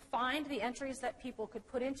confined the entries that people could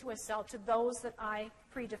put into a cell to those that I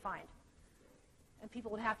predefined. And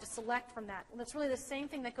people would have to select from that. And that's really the same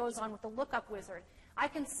thing that goes on with the lookup wizard. I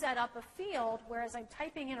can set up a field where as I'm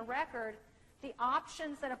typing in a record, the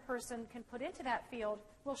options that a person can put into that field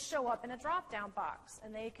will show up in a drop-down box,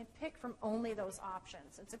 and they can pick from only those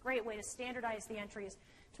options. It's a great way to standardize the entries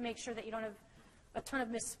to make sure that you don't have a ton of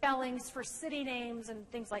misspellings for city names and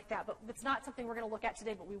things like that. But it's not something we're going to look at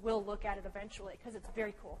today, but we will look at it eventually because it's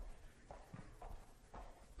very cool.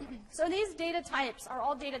 So these data types are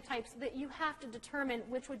all data types that you have to determine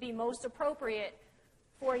which would be most appropriate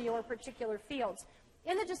for your particular fields.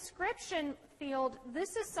 In the description field, this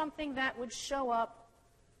is something that would show up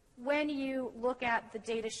when you look at the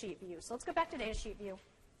data sheet view. So let's go back to data sheet view.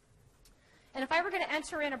 And if I were going to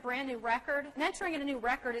enter in a brand new record, and entering in a new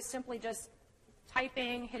record is simply just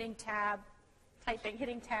typing, hitting tab, typing,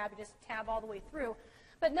 hitting tab, you just tab all the way through.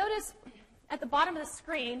 But notice at the bottom of the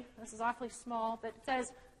screen, this is awfully small, but it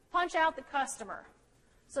says punch out the customer.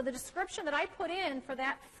 So the description that I put in for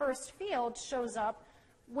that first field shows up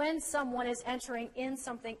when someone is entering in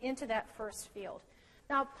something into that first field.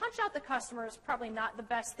 Now, punch out the customer is probably not the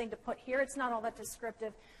best thing to put here. It's not all that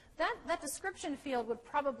descriptive. That description field would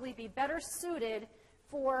probably be better suited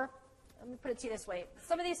for, let me put it to you this way,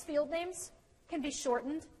 some of these field names can be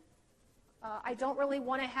shortened. I don't really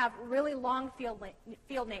want to have really long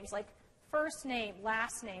field names like first name,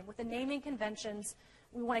 last name. With the naming conventions,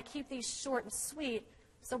 we want to keep these short and sweet.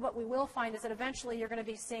 So what we will find is that eventually you're going to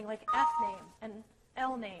be seeing like F name and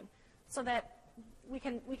L name, so that we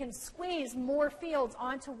can squeeze more fields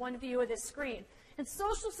onto one view of this screen. And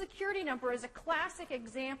Social Security number is a classic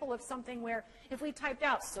example of something where if we typed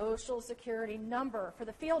out Social Security number for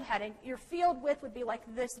the field heading, your field width would be like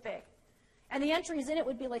this big. And the entries in it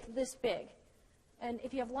would be like this big. And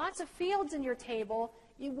if you have lots of fields in your table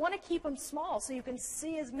you want to keep them small so you can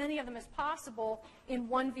see as many of them as possible in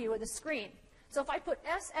one view of the screen. So if I put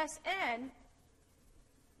SSN,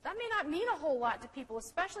 that may not mean a whole lot to people,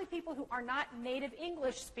 especially people who are not native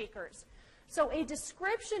English speakers. So a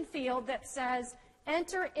description field that says,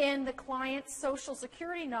 enter in the client's social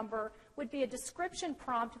security number would be a description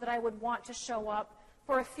prompt that I would want to show up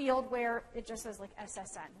for a field where it just says like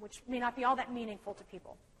SSN, which may not be all that meaningful to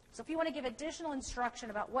people. So if you want to give additional instruction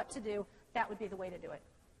about what to do, that would be the way to do it.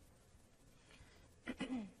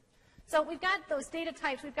 So we've got those data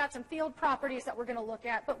types. We've got some field properties that we're going to look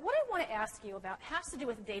at. But what I want to ask you about has to do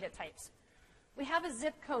with data types. We have a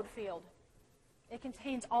zip code field. It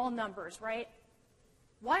contains all numbers, right?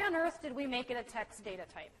 Why on earth did we make it a text data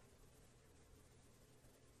type?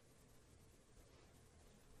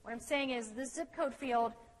 What I'm saying is this zip code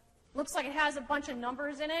field looks like it has a bunch of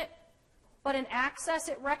numbers in it, but in Access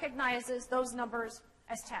it recognizes those numbers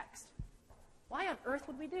as text. Why on earth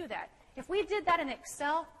would we do that? If we did that in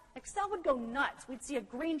Excel, Excel would go nuts. We'd see a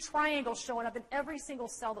green triangle showing up in every single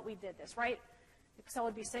cell that we did this, right? Excel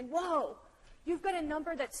would be saying, whoa, you've got a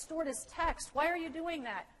number that's stored as text. Why are you doing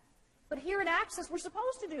that? But here in Access, we're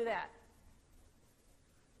supposed to do that.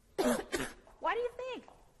 Why do you think?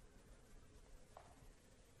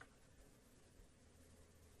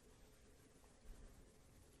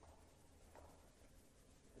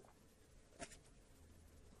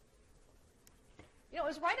 You know, it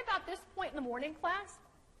was right about this point in the morning class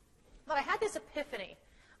that I had this epiphany.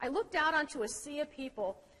 I looked out onto a sea of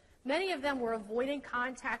people. Many of them were avoiding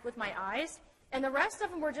contact with my eyes, and the rest of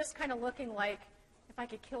them were just kind of looking like, if I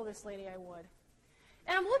could kill this lady, I would.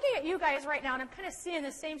 And I'm looking at you guys right now, and I'm kind of seeing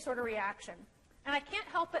the same sort of reaction. And I can't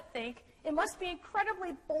help but think it must be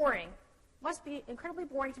incredibly boring. Must be incredibly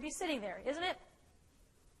boring to be sitting there, isn't it?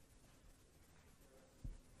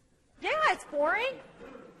 Yeah, it's boring.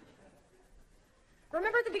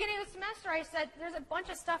 Remember at the beginning of the semester I said there's a bunch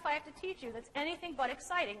of stuff I have to teach you that's anything but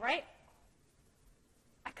exciting, right?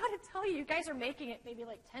 I got to tell you, you guys are making it maybe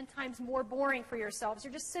like 10 times more boring for yourselves.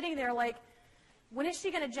 You're just sitting there like, when is she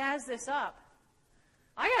going to jazz this up?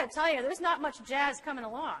 I got to tell you, there's not much jazz coming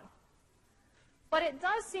along. But it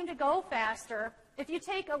does seem to go faster if you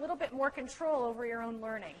take a little bit more control over your own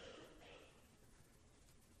learning.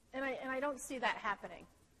 And I don't see that happening.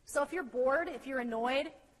 So if you're bored, if you're annoyed,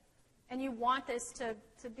 and you want this to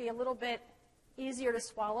be a little bit easier to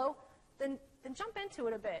swallow, then jump into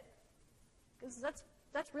it a bit. Because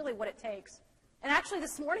that's really what it takes. And actually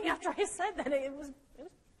this morning after I said that, it was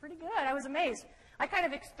pretty good. I was amazed. I kind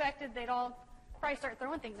of expected they'd all probably start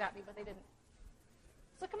throwing things at me, but they didn't.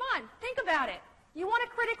 So come on, think about it. You want to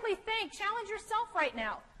critically think. Challenge yourself right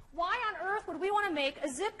now. Why on earth would we want to make a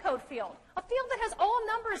zip code field? A field that has all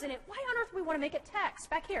numbers in it. Why on earth would we want to make it text?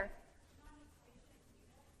 Back here.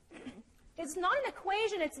 It's not an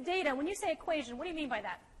equation, it's data. When you say equation, what do you mean by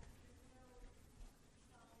that?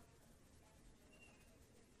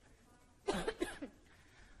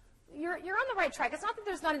 You're on the right track. It's not that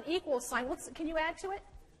there's not an equal sign. Can you add to it?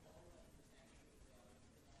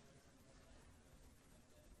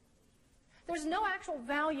 There's no actual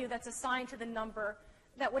value that's assigned to the number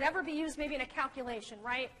that would ever be used maybe in a calculation,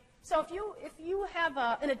 right? So if you have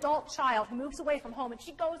an adult child who moves away from home and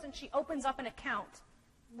she goes and she opens up an account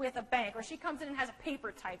with a bank, or she comes in and has a paper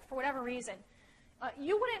type for whatever reason,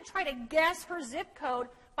 you wouldn't try to guess her zip code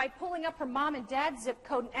by pulling up her mom and dad's zip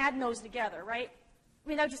code and adding those together, right? I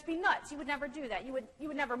mean, that would just be nuts. You would never do that. You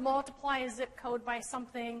would never multiply a zip code by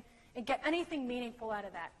something and get anything meaningful out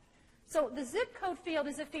of that. So the zip code field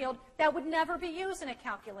is a field that would never be used in a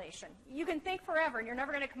calculation. You can think forever, and you're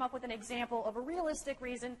never going to come up with an example of a realistic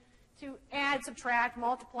reason to add, subtract,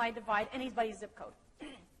 multiply, divide anybody's zip code.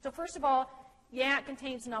 So first of all, yeah, it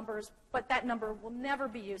contains numbers, but that number will never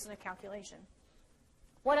be used in a calculation.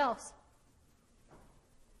 What else?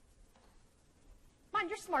 Come on,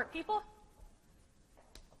 you're smart people.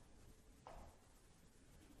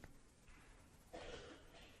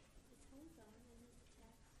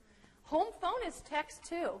 Home phone is text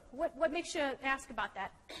too. What makes you ask about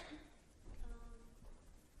that?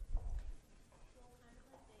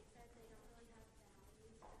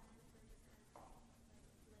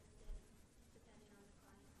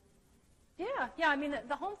 Yeah, I mean,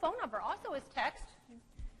 the home phone number also is text. You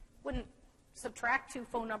wouldn't subtract two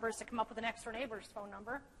phone numbers to come up with an extra neighbor's phone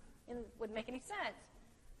number. It wouldn't make any sense.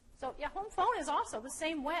 So, yeah, home phone is also the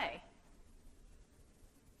same way.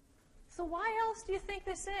 So why else do you think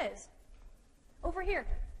this is? Over here.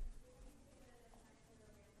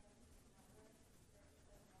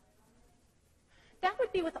 That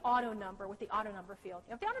would be with auto number, with the auto number field.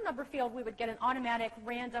 If the auto number field, we would get an automatic,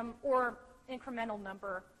 random, or incremental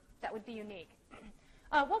number that would be unique.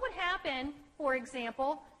 What would happen, for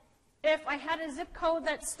example, if I had a zip code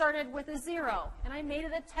that started with a 0 and I made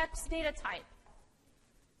it a text data type?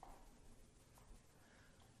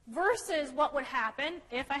 Versus what would happen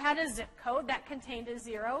if I had a zip code that contained a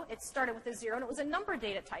 0, it started with a 0, and it was a number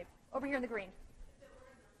data type, over here in the green.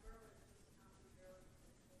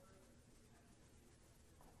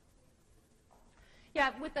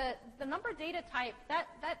 Yeah, with the number data type, that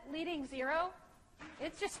leading 0,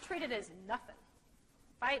 it's just treated as nothing.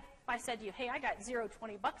 If I said to you, hey, I got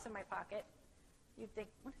 20 bucks in my pocket, you'd think,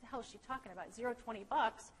 what the hell is she talking about? 20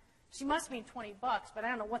 bucks? She must mean 20 bucks, but I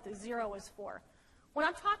don't know what the 0 is for. When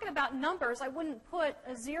I'm talking about numbers, I wouldn't put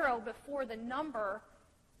a 0 before the number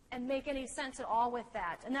and make any sense at all with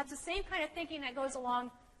that. And that's the same kind of thinking that goes along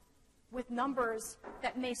with numbers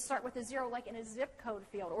that may start with a 0, like in a zip code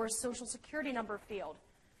field or a social security number field.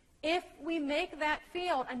 If we make that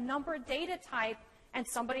field a number data type and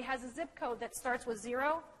somebody has a zip code that starts with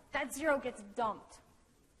 0, that 0 gets dumped.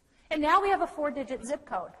 And now we have a 4-digit zip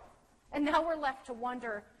code. And now we're left to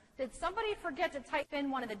wonder, did somebody forget to type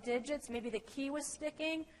in one of the digits? Maybe the key was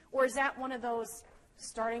sticking? Or is that one of those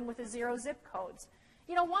starting with a 0 zip codes?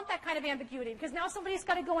 You don't want that kind of ambiguity, because now somebody's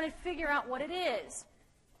got to go in and figure out what it is.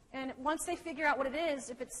 And once they figure out what it is,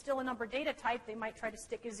 if it's still a number data type, they might try to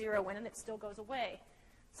stick a 0 in and it still goes away.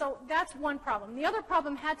 So that's one problem. The other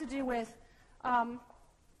problem had to do with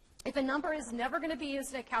if a number is never going to be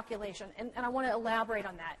used in a calculation, and I want to elaborate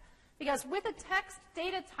on that. Because with a text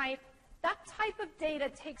data type, that type of data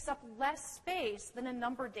takes up less space than a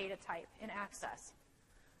number data type in Access.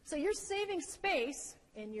 So you're saving space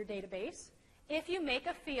in your database if you make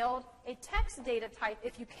a field a text data type,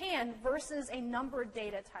 if you can, versus a number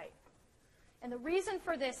data type. And the reason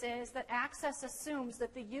for this is that Access assumes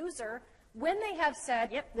that the user, when they have said,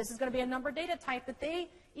 yep, this is going to be a number data type, that they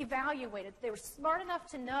evaluated. They were smart enough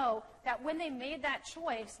to know that when they made that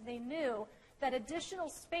choice, they knew that additional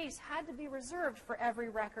space had to be reserved for every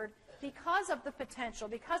record because of the potential,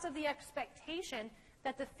 because of the expectation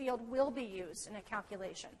that the field will be used in a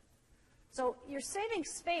calculation. So you're saving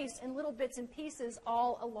space in little bits and pieces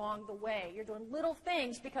all along the way. You're doing little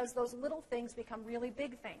things because those little things become really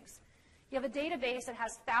big things. You have a database that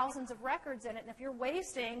has thousands of records in it, and if you're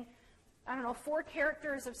wasting, I don't know, 4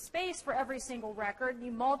 characters of space for every single record, and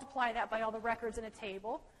you multiply that by all the records in a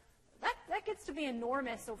table, that gets to be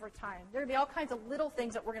enormous over time. There are going to be all kinds of little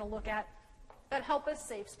things that we're going to look at that help us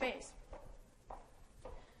save space.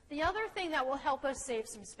 The other thing that will help us save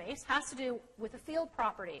some space has to do with the field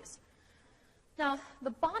properties. Now, the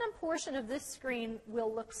bottom portion of this screen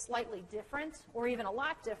will look slightly different, or even a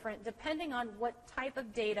lot different, depending on what type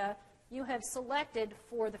of data you have selected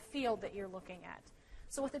for the field that you're looking at.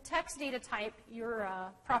 So with the text data type, your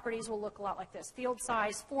properties will look a lot like this: field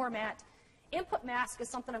size, format. Input mask is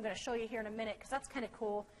something I'm going to show you here in a minute, because that's kind of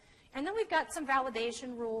cool. And then we've got some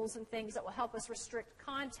validation rules and things that will help us restrict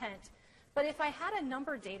content. But if I had a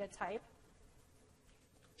number data type,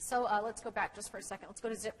 so let's go back just for a second. Let's go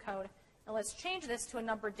to zip code. And let's change this to a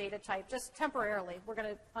number data type just temporarily. We're going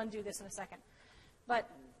to undo this in a second. But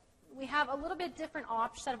we have a little bit different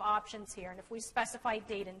set of options here. And if we specify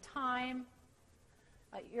date and time,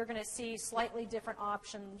 you're going to see slightly different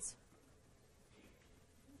options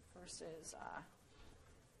versus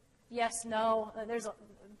yes, no. There's a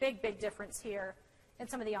big, big difference here in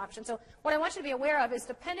some of the options. So what I want you to be aware of is,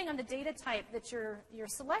 depending on the data type that you're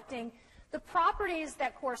selecting, the properties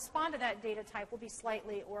that correspond to that data type will be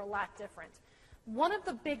slightly or a lot different. One of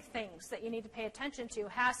the big things that you need to pay attention to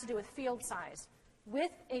has to do with field size.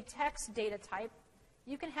 With a text data type,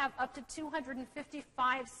 you can have up to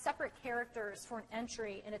 255 separate characters for an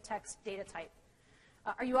entry in a text data type.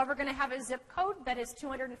 Are you ever going to have a zip code that is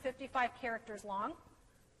 255 characters long?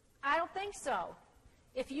 I don't think so.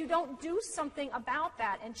 If you don't do something about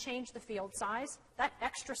that and change the field size, that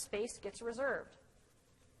extra space gets reserved.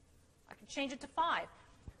 I can change it to 5.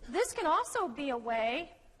 This can also be a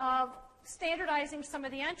way of standardizing some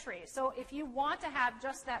of the entries. So if you want to have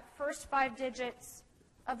just that first 5 digits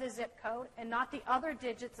of the zip code and not the other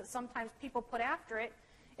digits that sometimes people put after it,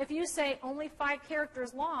 if you say only 5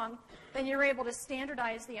 characters long, then you're able to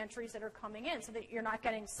standardize the entries that are coming in so that you're not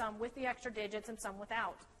getting some with the extra digits and some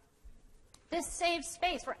without. This saves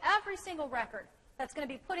space for every single record that's going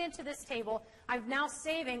to be put into this table. I'm now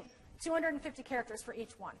saving 250 characters for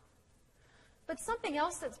each one. But something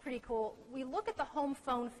else that's pretty cool, we look at the home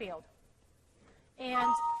phone field. And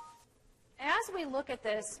as we look at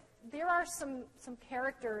this, there are some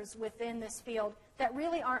characters within this field that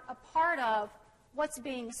really aren't a part of what's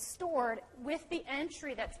being stored with the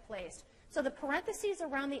entry that's placed. So the parentheses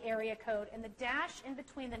around the area code and the dash in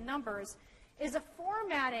between the numbers is a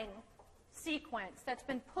formatting sequence that's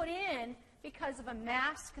been put in because of a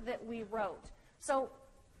mask that we wrote. So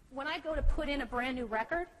when I go to put in a brand new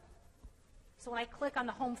record, so when I click on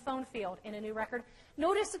the home phone field in a new record,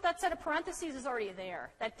 notice that that set of parentheses is already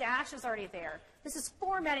there. That dash is already there. This is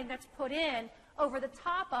formatting that's put in over the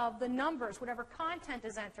top of the numbers, whatever content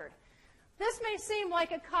is entered. This may seem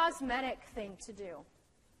like a cosmetic thing to do,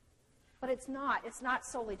 but it's not. It's not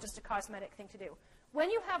solely just a cosmetic thing to do. When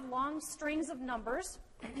you have long strings of numbers,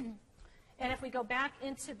 and if we go back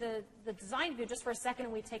into the design view just for a second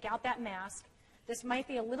and we take out that mask, this might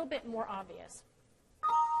be a little bit more obvious.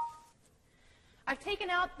 I've taken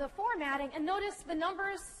out the formatting, and notice the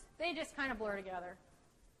numbers, they just kind of blur together.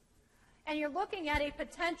 And you're looking at a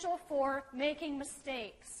potential for making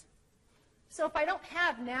mistakes. So if I don't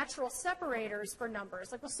have natural separators for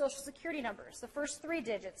numbers, like with Social Security numbers, the first 3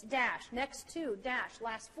 digits, dash, next 2, dash,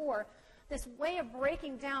 last 4, this way of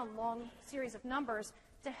breaking down long series of numbers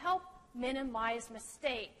to help minimize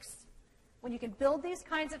mistakes. When you can build these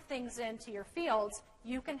kinds of things into your fields,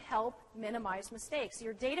 you can help minimize mistakes.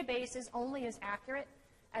 Your database is only as accurate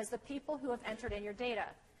as the people who have entered in your data.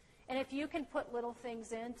 And if you can put little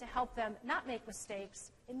things in to help them not make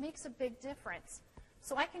mistakes, it makes a big difference.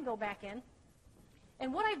 So I can go back in.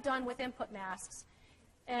 And what I've done with input masks,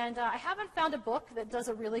 and I haven't found a book that does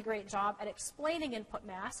a really great job at explaining input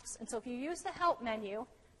masks. And so if you use the help menu,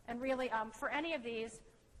 and really for any of these,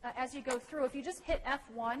 as you go through, if you just hit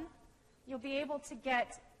F1, you'll be able to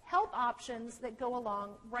get help options that go along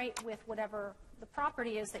right with whatever the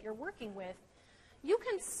property is that you're working with. You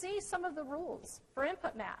can see some of the rules for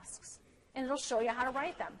input masks, and it'll show you how to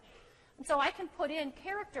write them. And so I can put in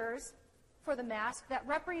characters for the mask that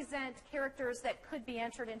represent characters that could be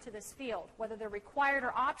entered into this field. Whether they're required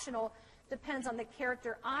or optional depends on the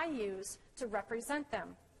character I use to represent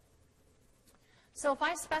them. So if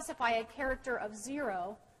I specify a character of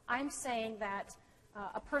 0, I'm saying that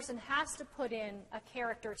a person has to put in a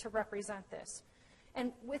character to represent this.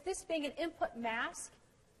 And with this being an input mask,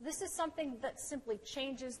 this is something that simply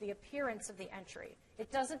changes the appearance of the entry.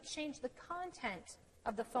 It doesn't change the content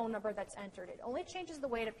of the phone number that's entered. It only changes the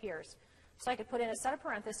way it appears. So I could put in a set of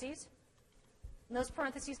parentheses, and those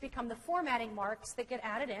parentheses become the formatting marks that get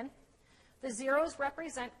added in. The zeros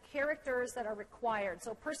represent characters that are required.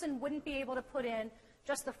 So a person wouldn't be able to put in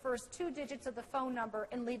just the first 2 digits of the phone number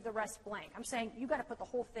and leave the rest blank. I'm saying you've got to put the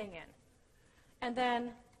whole thing in. And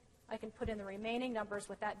then I can put in the remaining numbers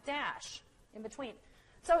with that dash in between.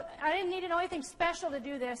 So I didn't need to know anything special to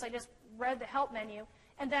do this. I just read the help menu.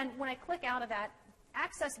 And then when I click out of that,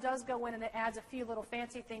 Access does go in and it adds a few little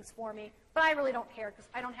fancy things for me. But I really don't care because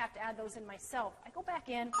I don't have to add those in myself. I go back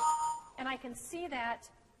in and I can see that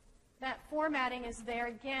that formatting is there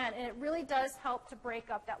again. And it really does help to break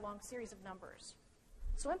up that long series of numbers.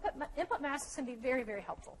 So input masks can be very, very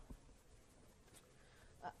helpful.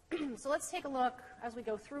 So let's take a look as we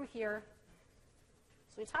go through here.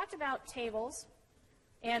 So we talked about tables.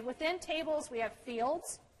 And within tables, we have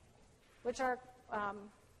fields, which are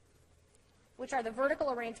the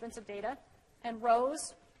vertical arrangements of data, and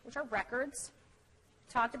rows, which are records.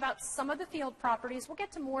 Talked about some of the field properties. We'll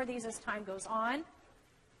get to more of these as time goes on.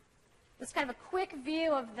 This is kind of a quick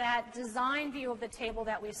view of that design view of the table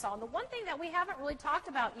that we saw. And the one thing that we haven't really talked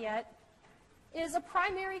about yet is a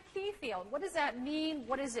primary key field. What does that mean?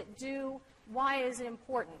 What does it do? Why is it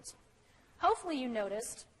important? Hopefully you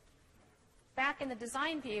noticed back in the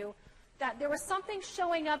design view that there was something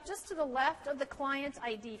showing up just to the left of the client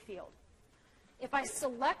ID field. If I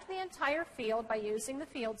select the entire field by using the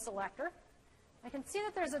field selector, I can see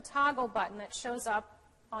that there's a toggle button that shows up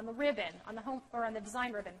on the ribbon, on the home or on the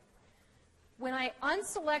design ribbon. When I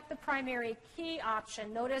unselect the primary key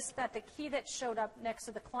option, notice that the key that showed up next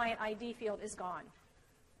to the client ID field is gone.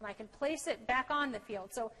 And I can place it back on the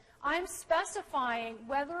field. So I'm specifying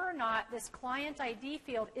whether or not this client ID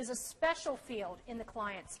field is a special field in the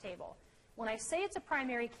clients table. When I say it's a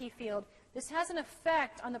primary key field, this has an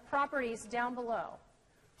effect on the properties down below.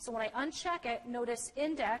 So when I uncheck it, notice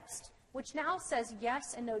indexed, which now says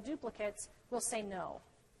yes and no duplicates, will say no.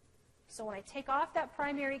 So when I take off that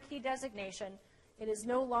primary key designation, it is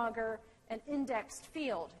no longer an indexed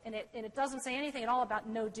field, and it doesn't say anything at all about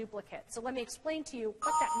no duplicates. So let me explain to you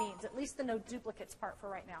what that means, at least the no duplicates part for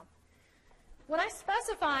right now. When I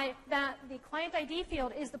specify that the client ID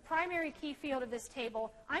field is the primary key field of this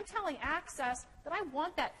table, I'm telling Access that I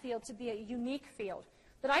want that field to be a unique field,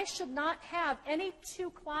 that I should not have any 2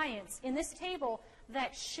 clients in this table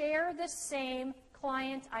that share the same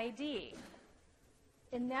client ID.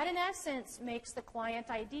 And that, in essence, makes the client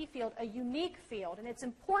ID field a unique field. And it's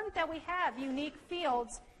important that we have unique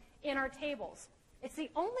fields in our tables. It's the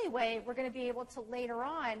only way we're going to be able to later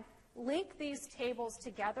on link these tables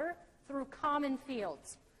together through common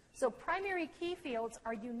fields. So primary key fields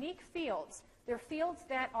are unique fields. They're fields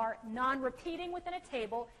that are non-repeating within a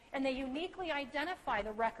table, and they uniquely identify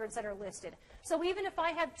the records that are listed. So even if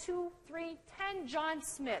I have 2, 3, 10 John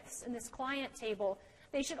Smiths in this client table,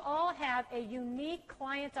 they should all have a unique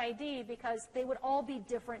client ID because they would all be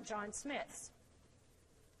different John Smiths.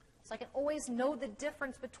 So I can always know the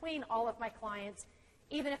difference between all of my clients,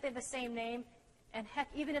 even if they have the same name, and heck,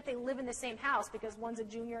 even if they live in the same house, because one's a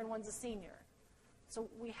junior and one's a senior. So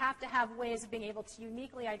we have to have ways of being able to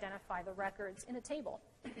uniquely identify the records in a table.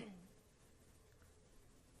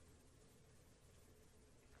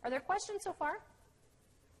 Are there questions so far?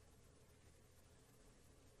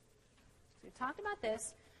 So we talked about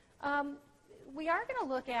this. We are going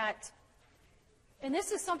to look at, and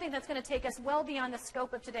this is something that's going to take us well beyond the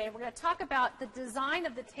scope of today. We're going to talk about the design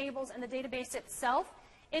of the tables and the database itself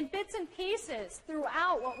in bits and pieces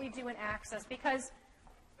throughout what we do in Access, because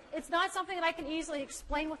it's not something that I can easily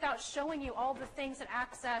explain without showing you all the things that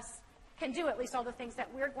Access can do, at least all the things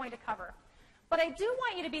that we're going to cover. But I do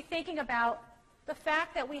want you to be thinking about the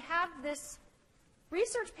fact that we have this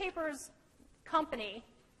research papers company,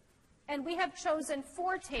 and we have chosen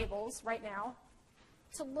 4 tables right now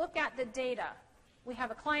to look at the data. We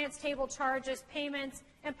have a client's table, charges, payments,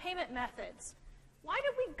 and payment methods. Why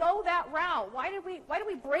did we go that route? Why did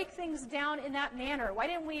we break things down in that manner? Why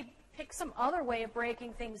didn't we pick some other way of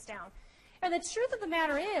breaking things down? And the truth of the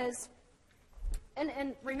matter is,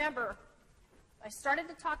 and remember, I started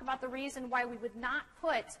to talk about the reason why we would not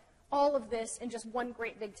put all of this in just one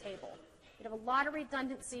great big table. You'd have a lot of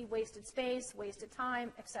redundancy, wasted space, wasted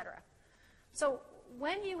time, etc. So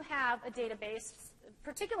when you have a database,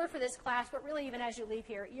 particular for this class, but really even as you leave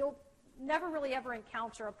here, you'll never really ever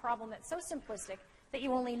encounter a problem that's so simplistic that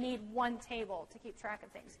you only need one table to keep track of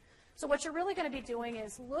things. So what you're really going to be doing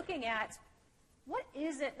is looking at what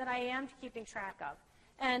is it that I am keeping track of.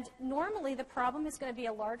 And normally the problem is going to be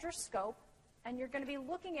a larger scope, and you're going to be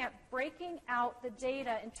looking at breaking out the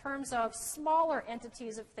data in terms of smaller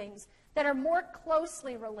entities of things that are more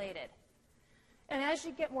closely related. And as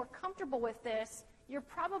you get more comfortable with this, you're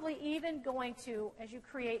probably even going to, as you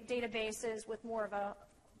create databases with more of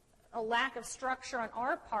a lack of structure on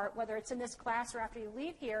our part, whether it's in this class or after you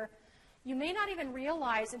leave here, you may not even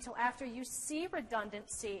realize until after you see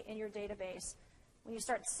redundancy in your database, when you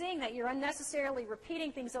start seeing that you're unnecessarily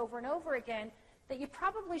repeating things over and over again, that you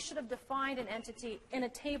probably should have defined an entity in a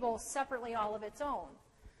table separately all of its own.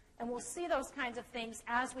 And we'll see those kinds of things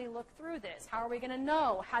as we look through this. How are we going to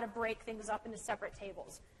know how to break things up into separate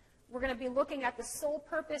tables? We're going to be looking at the sole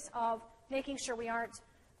purpose of making sure we aren't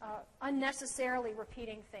unnecessarily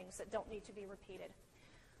repeating things that don't need to be repeated.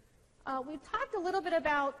 We've talked a little bit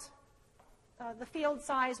about the field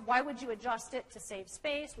size. Why would you adjust it to save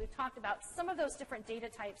space? We've talked about some of those different data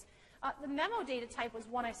types. The memo data type was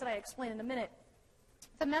one I said I'd explain in a minute.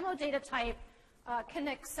 The memo data type can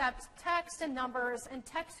accept text and numbers, and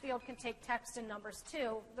text field can take text and numbers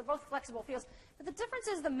too. They're both flexible fields. But the difference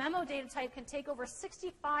is the memo data type can take over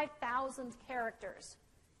 65,000 characters.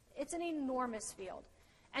 It's an enormous field,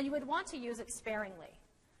 and you would want to use it sparingly.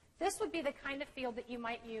 This would be the kind of field that you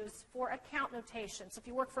might use for account notation. So if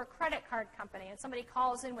you work for a credit card company and somebody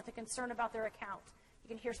calls in with a concern about their account, you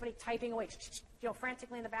can hear somebody typing away,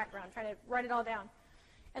 frantically in the background, trying to write it all down.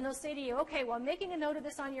 And they'll say to you, okay, well, I'm making a note of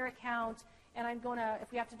this on your account, and I'm going to,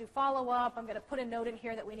 if we have to do follow-up, I'm going to put a note in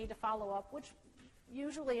here that we need to follow up, which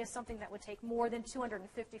usually is something that would take more than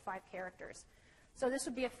 255 characters. So this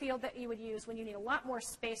would be a field that you would use when you need a lot more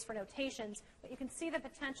space for notations, but you can see the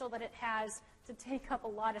potential that it has to take up a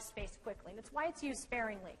lot of space quickly. And that's why it's used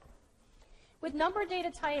sparingly. With number data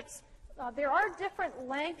types, there are different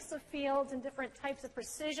lengths of fields and different types of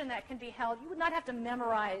precision that can be held. You would not have to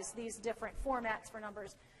memorize these different formats for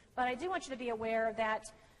numbers, but I do want you to be aware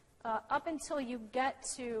that up until you get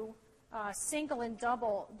to single and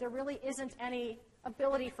double, there really isn't any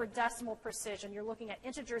ability for decimal precision. You're looking at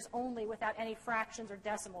integers only without any fractions or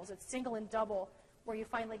decimals. It's single and double where you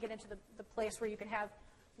finally get into the place where you can have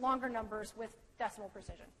longer numbers with decimal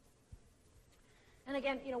precision. And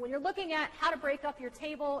again, when you're looking at how to break up your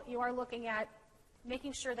table, you are looking at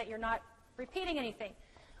making sure that you're not repeating anything.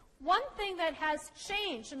 One thing that has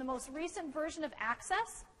changed in the most recent version of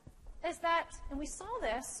Access is that, and we saw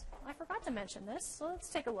this, I forgot to mention this, so let's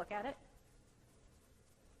take a look at it.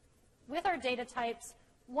 With our data types,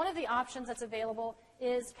 one of the options that's available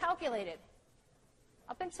is calculated.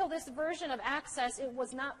 Up until this version of Access, it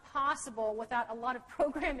was not possible without a lot of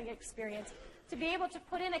programming experience to be able to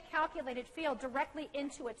put in a calculated field directly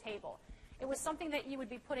into a table. It was something that you would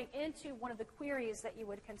be putting into one of the queries that you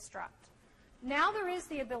would construct. Now there is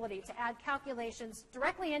the ability to add calculations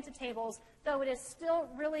directly into tables, though it is still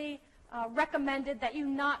really recommended that you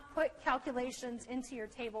not put calculations into your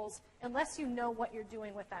tables unless you know what you're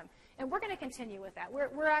doing with them. And we're going to continue with that.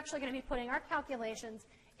 We're actually going to be putting our calculations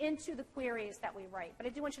into the queries that we write. But I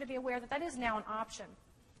do want you to be aware that that is now an option.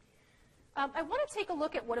 I want to take a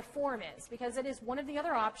look at what a form is, because it is one of the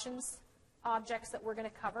other objects that we're going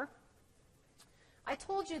to cover. I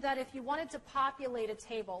told you that if you wanted to populate a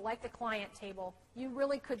table, like the client table, you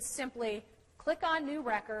really could simply click on New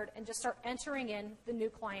Record and just start entering in the new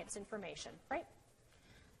client's information, right?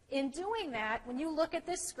 In doing that, when you look at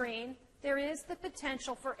this screen, there is the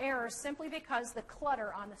potential for error simply because the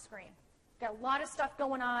clutter on the screen. Got a lot of stuff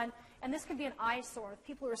going on, and this can be an eyesore. If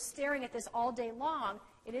people are staring at this all day long,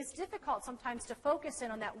 it is difficult sometimes to focus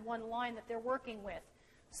in on that one line that they're working with.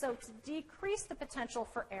 So to decrease the potential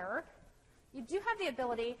for error, you do have the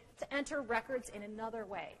ability to enter records in another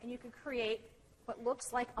way. And you can create what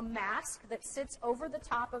looks like a mask that sits over the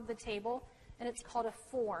top of the table, and it's called a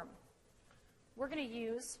form. We're going to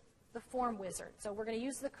use the form wizard. So we're going to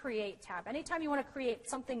use the Create tab. Anytime you want to create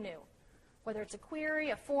something new, whether it's a query,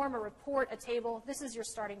 a form, a report, a table, this is your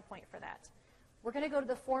starting point for that. We're going to go to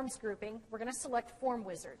the Forms grouping. We're going to select Form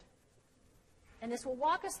Wizard. And this will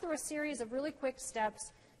walk us through a series of really quick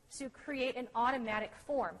steps to create an automatic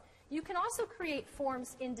form. You can also create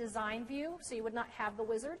forms in design view, so you would not have the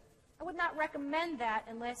wizard. I would not recommend that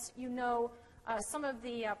unless you know some of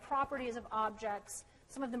the properties of objects.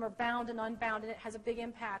 Some of them are bound and unbound, and it has a big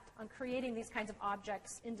impact on creating these kinds of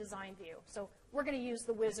objects in design view. So we're going to use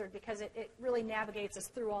the wizard because it really navigates us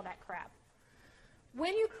through all that crap.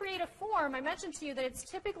 When you create a form, I mentioned to you that it's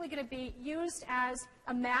typically going to be used as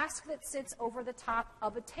a mask that sits over the top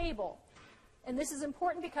of a table. And this is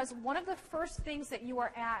important because one of the first things that you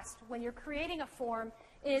are asked when you're creating a form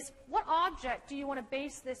is, what object do you want to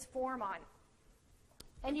base this form on?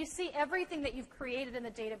 And you see everything that you've created in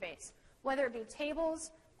the database, whether it be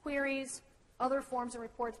tables, queries, other forms and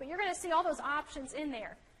reports, but you're going to see all those options in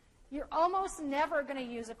there. You're almost never going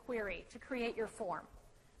to use a query to create your form.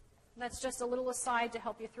 That's just a little aside to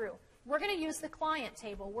help you through. We're going to use the client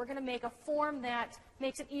table. We're going to make a form that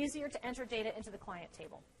makes it easier to enter data into the client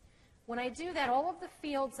table. When I do that, all of the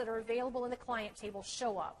fields that are available in the client table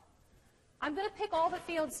show up. I'm going to pick all the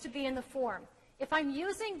fields to be in the form. If I'm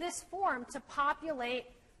using this form to populate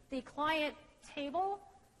the client table,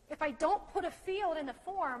 if I don't put a field in the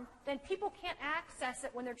form, then people can't access it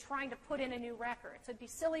when they're trying to put in a new record. So it'd be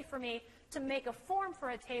silly for me to make a form for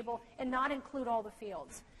a table and not include all the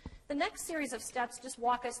fields. The next series of steps just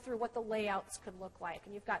walk us through what the layouts could look like.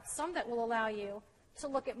 And you've got some that will allow you to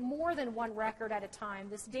look at more than one record at a time.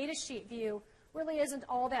 This data sheet view really isn't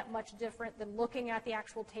all that much different than looking at the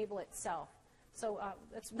actual table itself. So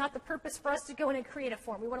it's not the purpose for us to go in and create a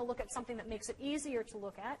form. We want to look at something that makes it easier to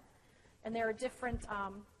look at. And there are different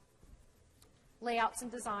layouts and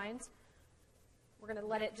designs. We're going to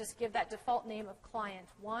let it just give that default name of Client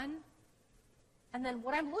 1. And then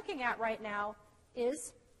what I'm looking at right now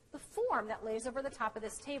is the form that lays over the top of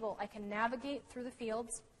this table. I can navigate through the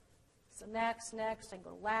fields. So next, I can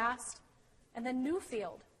go last, and then new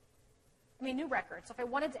field. New record. So if I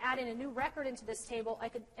wanted to add in a new record into this table, I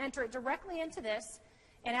could enter it directly into this,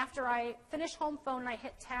 and after I finish home phone and I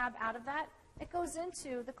hit tab out of that, it goes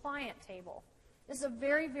into the client table. This is a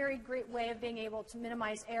very, very great way of being able to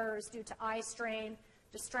minimize errors due to eye strain,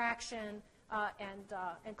 distraction,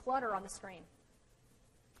 and clutter on the screen.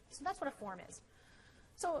 So that's what a form is.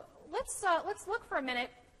 So let's look for a minute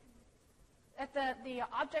at the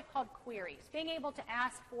object called queries, being able to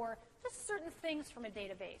ask for just certain things from a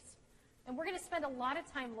database. And we're going to spend a lot of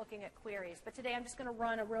time looking at queries, but today I'm just going to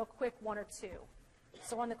run a real quick one or two.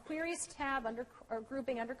 So on the Queries tab or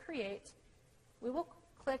grouping under Create, we will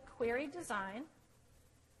click Query Design.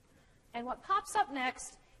 And what pops up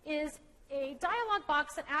next is a dialog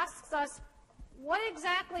box that asks us, what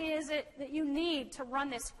exactly is it that you need to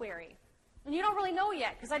run this query? And you don't really know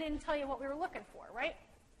yet because I didn't tell you what we were looking for, right?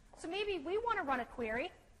 So maybe we want to run a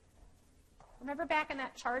query. Remember back in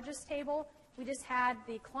that charges table, we just had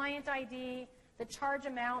the client ID, the charge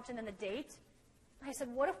amount, and then the date. I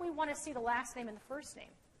said, what if we want to see the last name and the first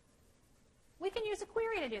name? We can use a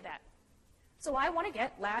query to do that. So I want to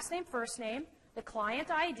get last name, first name, the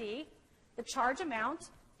client ID, the charge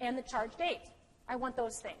amount, and the charge date. I want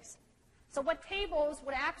those things. So what tables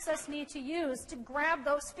would Access need to use to grab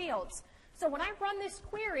those fields? So when I run this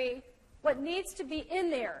query, what needs to be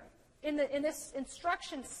in there, in this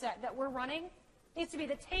instruction set that we're running, needs to be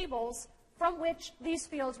the tables from which these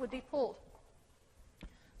fields would be pulled.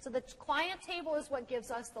 So the client table is what gives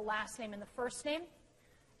us the last name and the first name.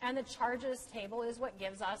 And the charges table is what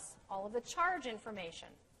gives us all of the charge information.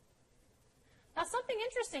 Now, something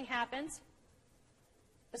interesting happens,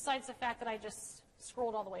 besides the fact that I just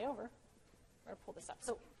scrolled all the way over. Or pull this up.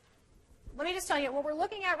 So let me just tell you, what we're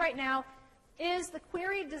looking at right now is the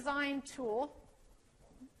query design tool.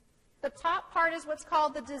 The top part is what's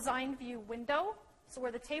called the design view window. So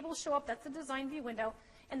where the tables show up, that's the design view window.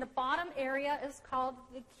 And the bottom area is called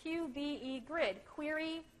the QBE grid,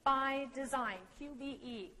 Query by Design,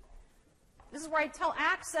 QBE. This is where I tell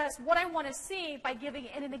Access what I want to see by giving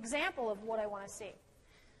it an example of what I want to see.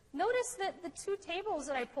 Notice that the two tables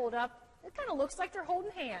that I pulled up, it kind of looks like they're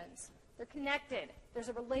holding hands. They're connected. There's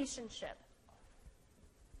a relationship.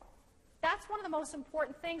 That's one of the most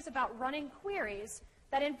important things about running queries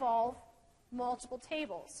that involve multiple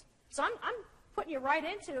tables. So I'm putting you right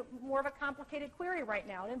into more of a complicated query right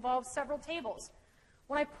now. It involves several tables.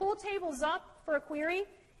 When I pull tables up for a query,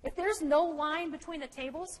 if there's no line between the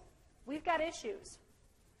tables, we've got issues.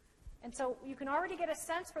 And so you can already get a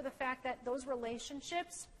sense for the fact that those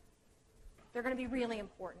relationships, they're going to be really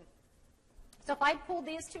important. So if I pulled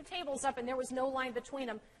these two tables up and there was no line between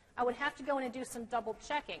them, I would have to go in and do some double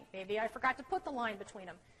checking. Maybe I forgot to put the line between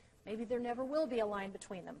them. Maybe there never will be a line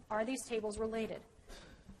between them. Are these tables related?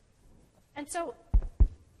 And so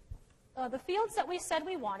the fields that we said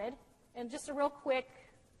we wanted, and just a real quick,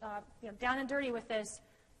 down and dirty with this,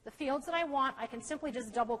 the fields that I want, I can simply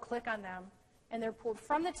just double click on them, and they're pulled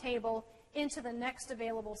from the table into the next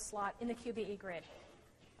available slot in the QBE grid.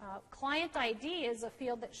 Client ID is a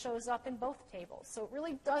field that shows up in both tables, so it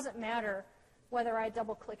really doesn't matter whether I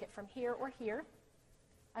double click it from here or here.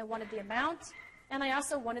 I wanted the amount, and I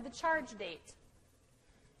also wanted the charge date.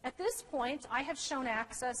 At this point, I have shown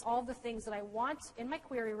Access all the things that I want in my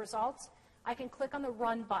query results. I can click on the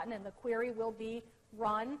Run button, and the query will be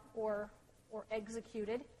run or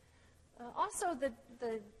executed. Also, the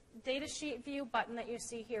data sheet view button that you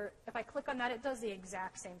see here, if I click on that, it does the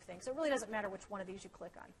exact same thing. So it really doesn't matter which one of these you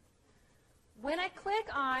click on. When I click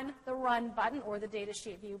on the Run button or the data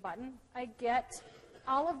sheet view button, I get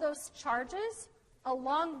all of those charges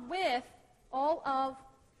along with all of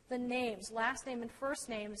the names, last name and first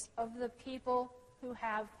names of the people who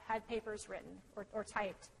have had papers written or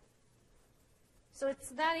typed. So it's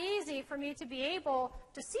that easy for me to be able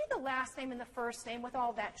to see the last name and the first name with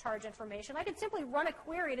all that charge information. I can simply run a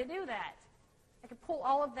query to do that. I can pull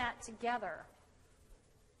all of that together.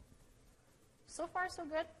 So far, so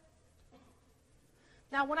good.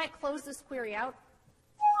 Now, when I close this query out,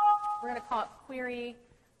 we're going to call it query,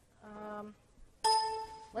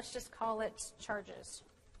 let's just call it charges.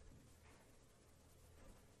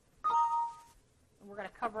 And we're going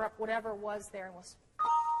to cover up whatever was there. And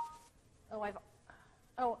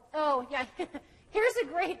yeah. Here's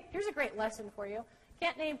a great lesson for you.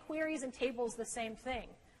 Can't name queries and tables the same thing.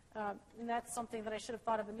 And that's something that I should have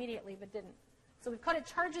thought of immediately, but didn't. So we've called it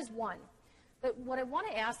charges 1. But what I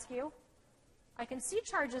want to ask you, I can see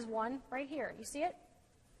charges 1 right here. You see it?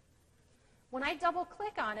 When I double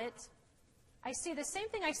click on it, I see the same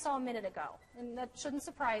thing I saw a minute ago. And that shouldn't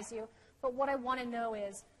surprise you. But what I want to know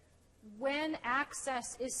is, when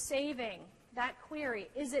Access is saving that query,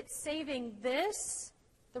 is it saving this,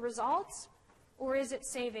 the results, or is it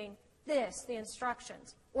saving this, the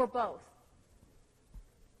instructions, or both?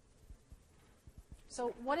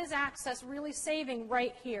 So what is Access really saving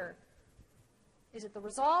right here? Is it the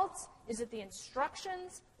results, is it the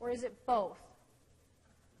instructions, or is it both?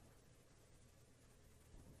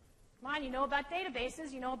 Come on, you know about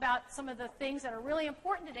databases, you know about some of the things that are really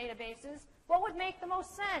important to databases. What would make the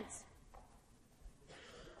most sense?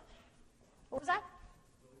 What was that?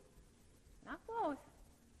 Not both.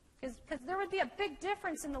 Because there would be a big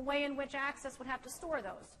difference in the way in which Access would have to store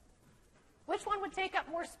those. Which one would take up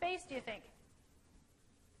more space, do you think?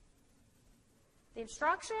 The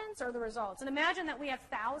instructions or the results? And imagine that we have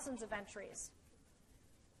thousands of entries.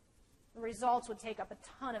 The results would take up a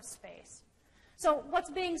ton of space. So what's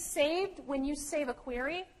being saved when you save a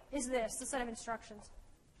query is this, the set of instructions,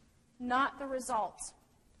 not the results.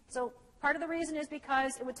 So part of the reason is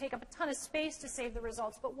because it would take up a ton of space to save the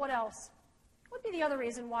results, but what else? What would be the other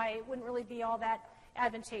reason why it wouldn't really be all that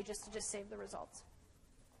advantageous to just save the results?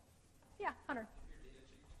 Yeah, Hunter.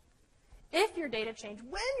 If your data changes,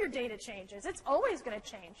 when your data changes, it's always going to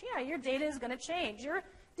change. Yeah, your data is going to change. Your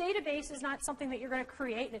database is not something that you're going to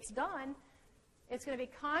create and it's done. It's going to be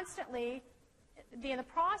constantly be in the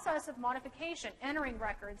process of modification, entering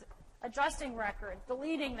records, adjusting records,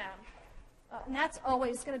 deleting them. And that's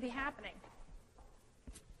always going to be happening.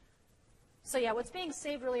 So yeah, what's being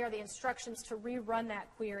saved really are the instructions to rerun that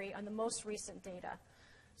query on the most recent data.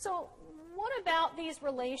 So what about these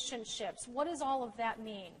relationships? What does all of that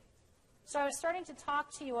mean? So I was starting to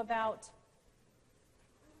talk to you about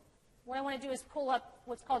what I want to do is pull up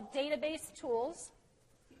what's called database tools,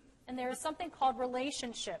 and there is something called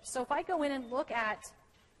relationships. So if I go in and look at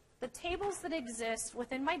the tables that exist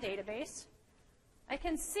within my database, I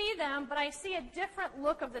can see them, but I see a different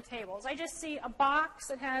look of the tables. I just see a box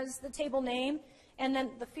that has the table name and then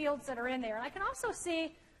the fields that are in there. And I can also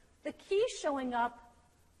see the keys showing up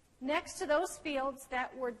next to those fields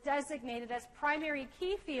that were designated as primary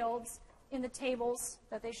key fields in the tables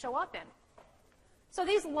that they show up in. So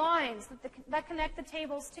these lines that connect the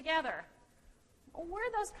tables together, where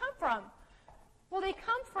do those come from? Well, they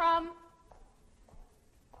come from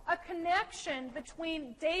a connection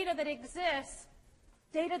between data that exists,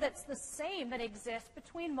 data that's the same that exists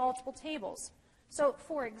between multiple tables. So,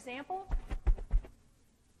 for example,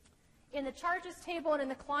 in the charges table and in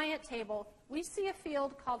the client table, we see a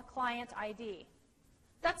field called client ID.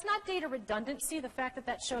 That's not data redundancy, the fact that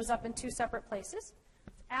that shows up in two separate places.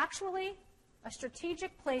 It's actually a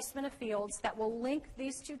strategic placement of fields that will link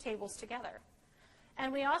these two tables together.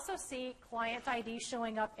 And we also see client ID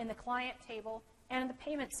showing up in the client table and in the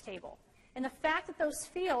payments table. And the fact that those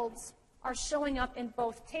fields are showing up in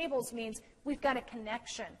both tables means we've got a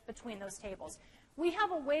connection between those tables. We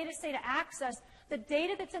have a way to say to Access, the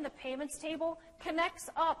data that's in the payments table connects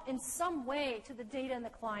up in some way to the data in the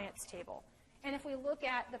clients table. And if we look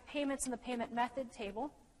at the payments and the payment method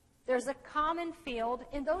table, there's a common field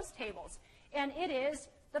in those tables. And it is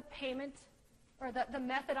the payment, or the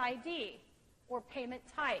method ID, or payment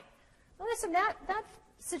type. Now listen, that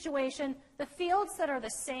situation, the fields that are the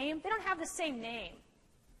same, they don't have the same name.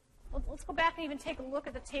 Let's go back and even take a look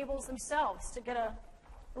at the tables themselves to get a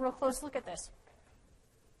real close look at this.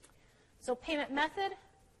 So payment method,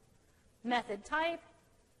 method type,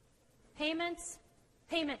 payments,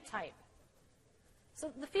 payment type.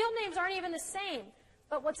 So the field names aren't even the same,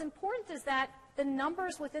 but what's important is that the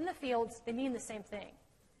numbers within the fields, they mean the same thing.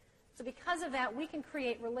 So because of that, we can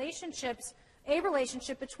create relationships, a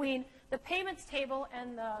relationship between the payments table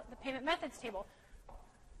and the payment methods table.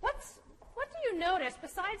 What do you notice,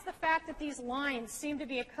 besides the fact that these lines seem to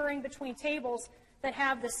be occurring between tables that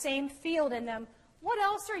have the same field in them, what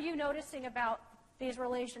else are you noticing about these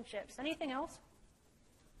relationships? Anything else?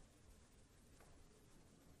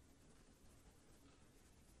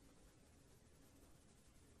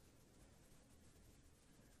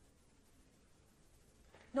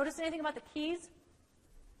 Notice anything about the keys?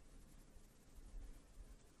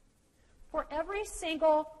 For every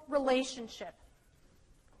single relationship,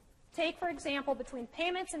 take, for example, between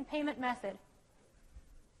payments and payment method,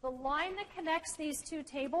 the line that connects these two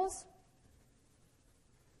tables,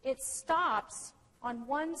 it stops on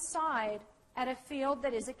one side at a field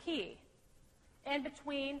that is a key. And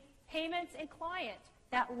between payments and client,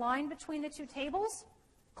 that line between the two tables,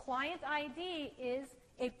 client ID is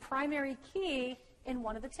a primary key in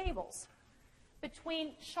one of the tables.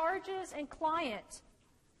 Between charges and client,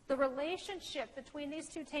 the relationship between these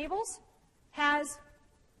two tables has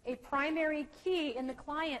a primary key in the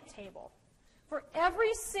client table. For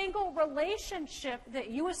every single relationship that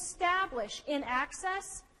you establish in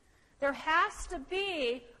Access, there has to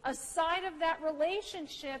be a side of that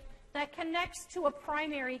relationship that connects to a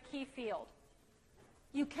primary key field.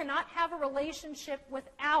 You cannot have a relationship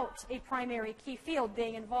without a primary key field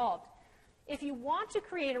being involved. If you want to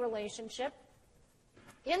create a relationship,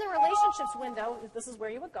 in the relationships window, this is where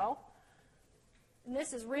you would go. And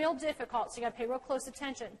this is real difficult, so you got to pay real close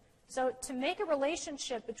attention. So to make a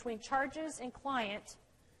relationship between charges and client,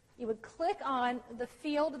 you would click on the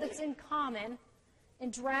field that's in common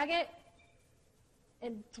and drag it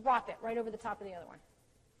and drop it right over the top of the other one.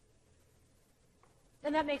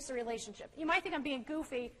 And that makes the relationship. You might think I'm being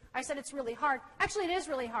goofy. I said it's really hard. Actually, it is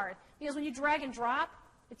really hard, because when you drag and drop,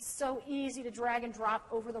 it's so easy to drag and drop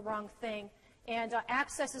over the wrong thing. And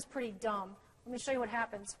Access is pretty dumb. Let me show you what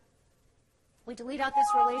happens. We delete out this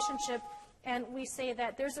relationship, and we say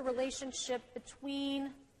that there's a relationship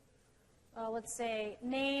between, let's say,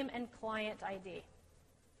 name and client ID.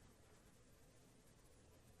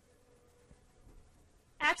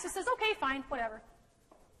 Access says, okay, fine, whatever.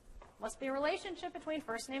 Must be a relationship between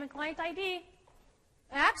first name and client ID.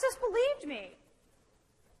 Access believed me.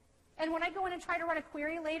 And when I go in and try to run a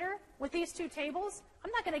query later with these two tables,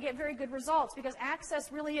 I'm not going to get very good results because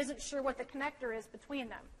Access really isn't sure what the connector is between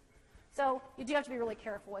them. So you do have to be really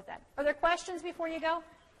careful with that. Are there questions before you go?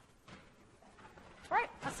 All right,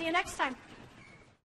 I'll see you next time.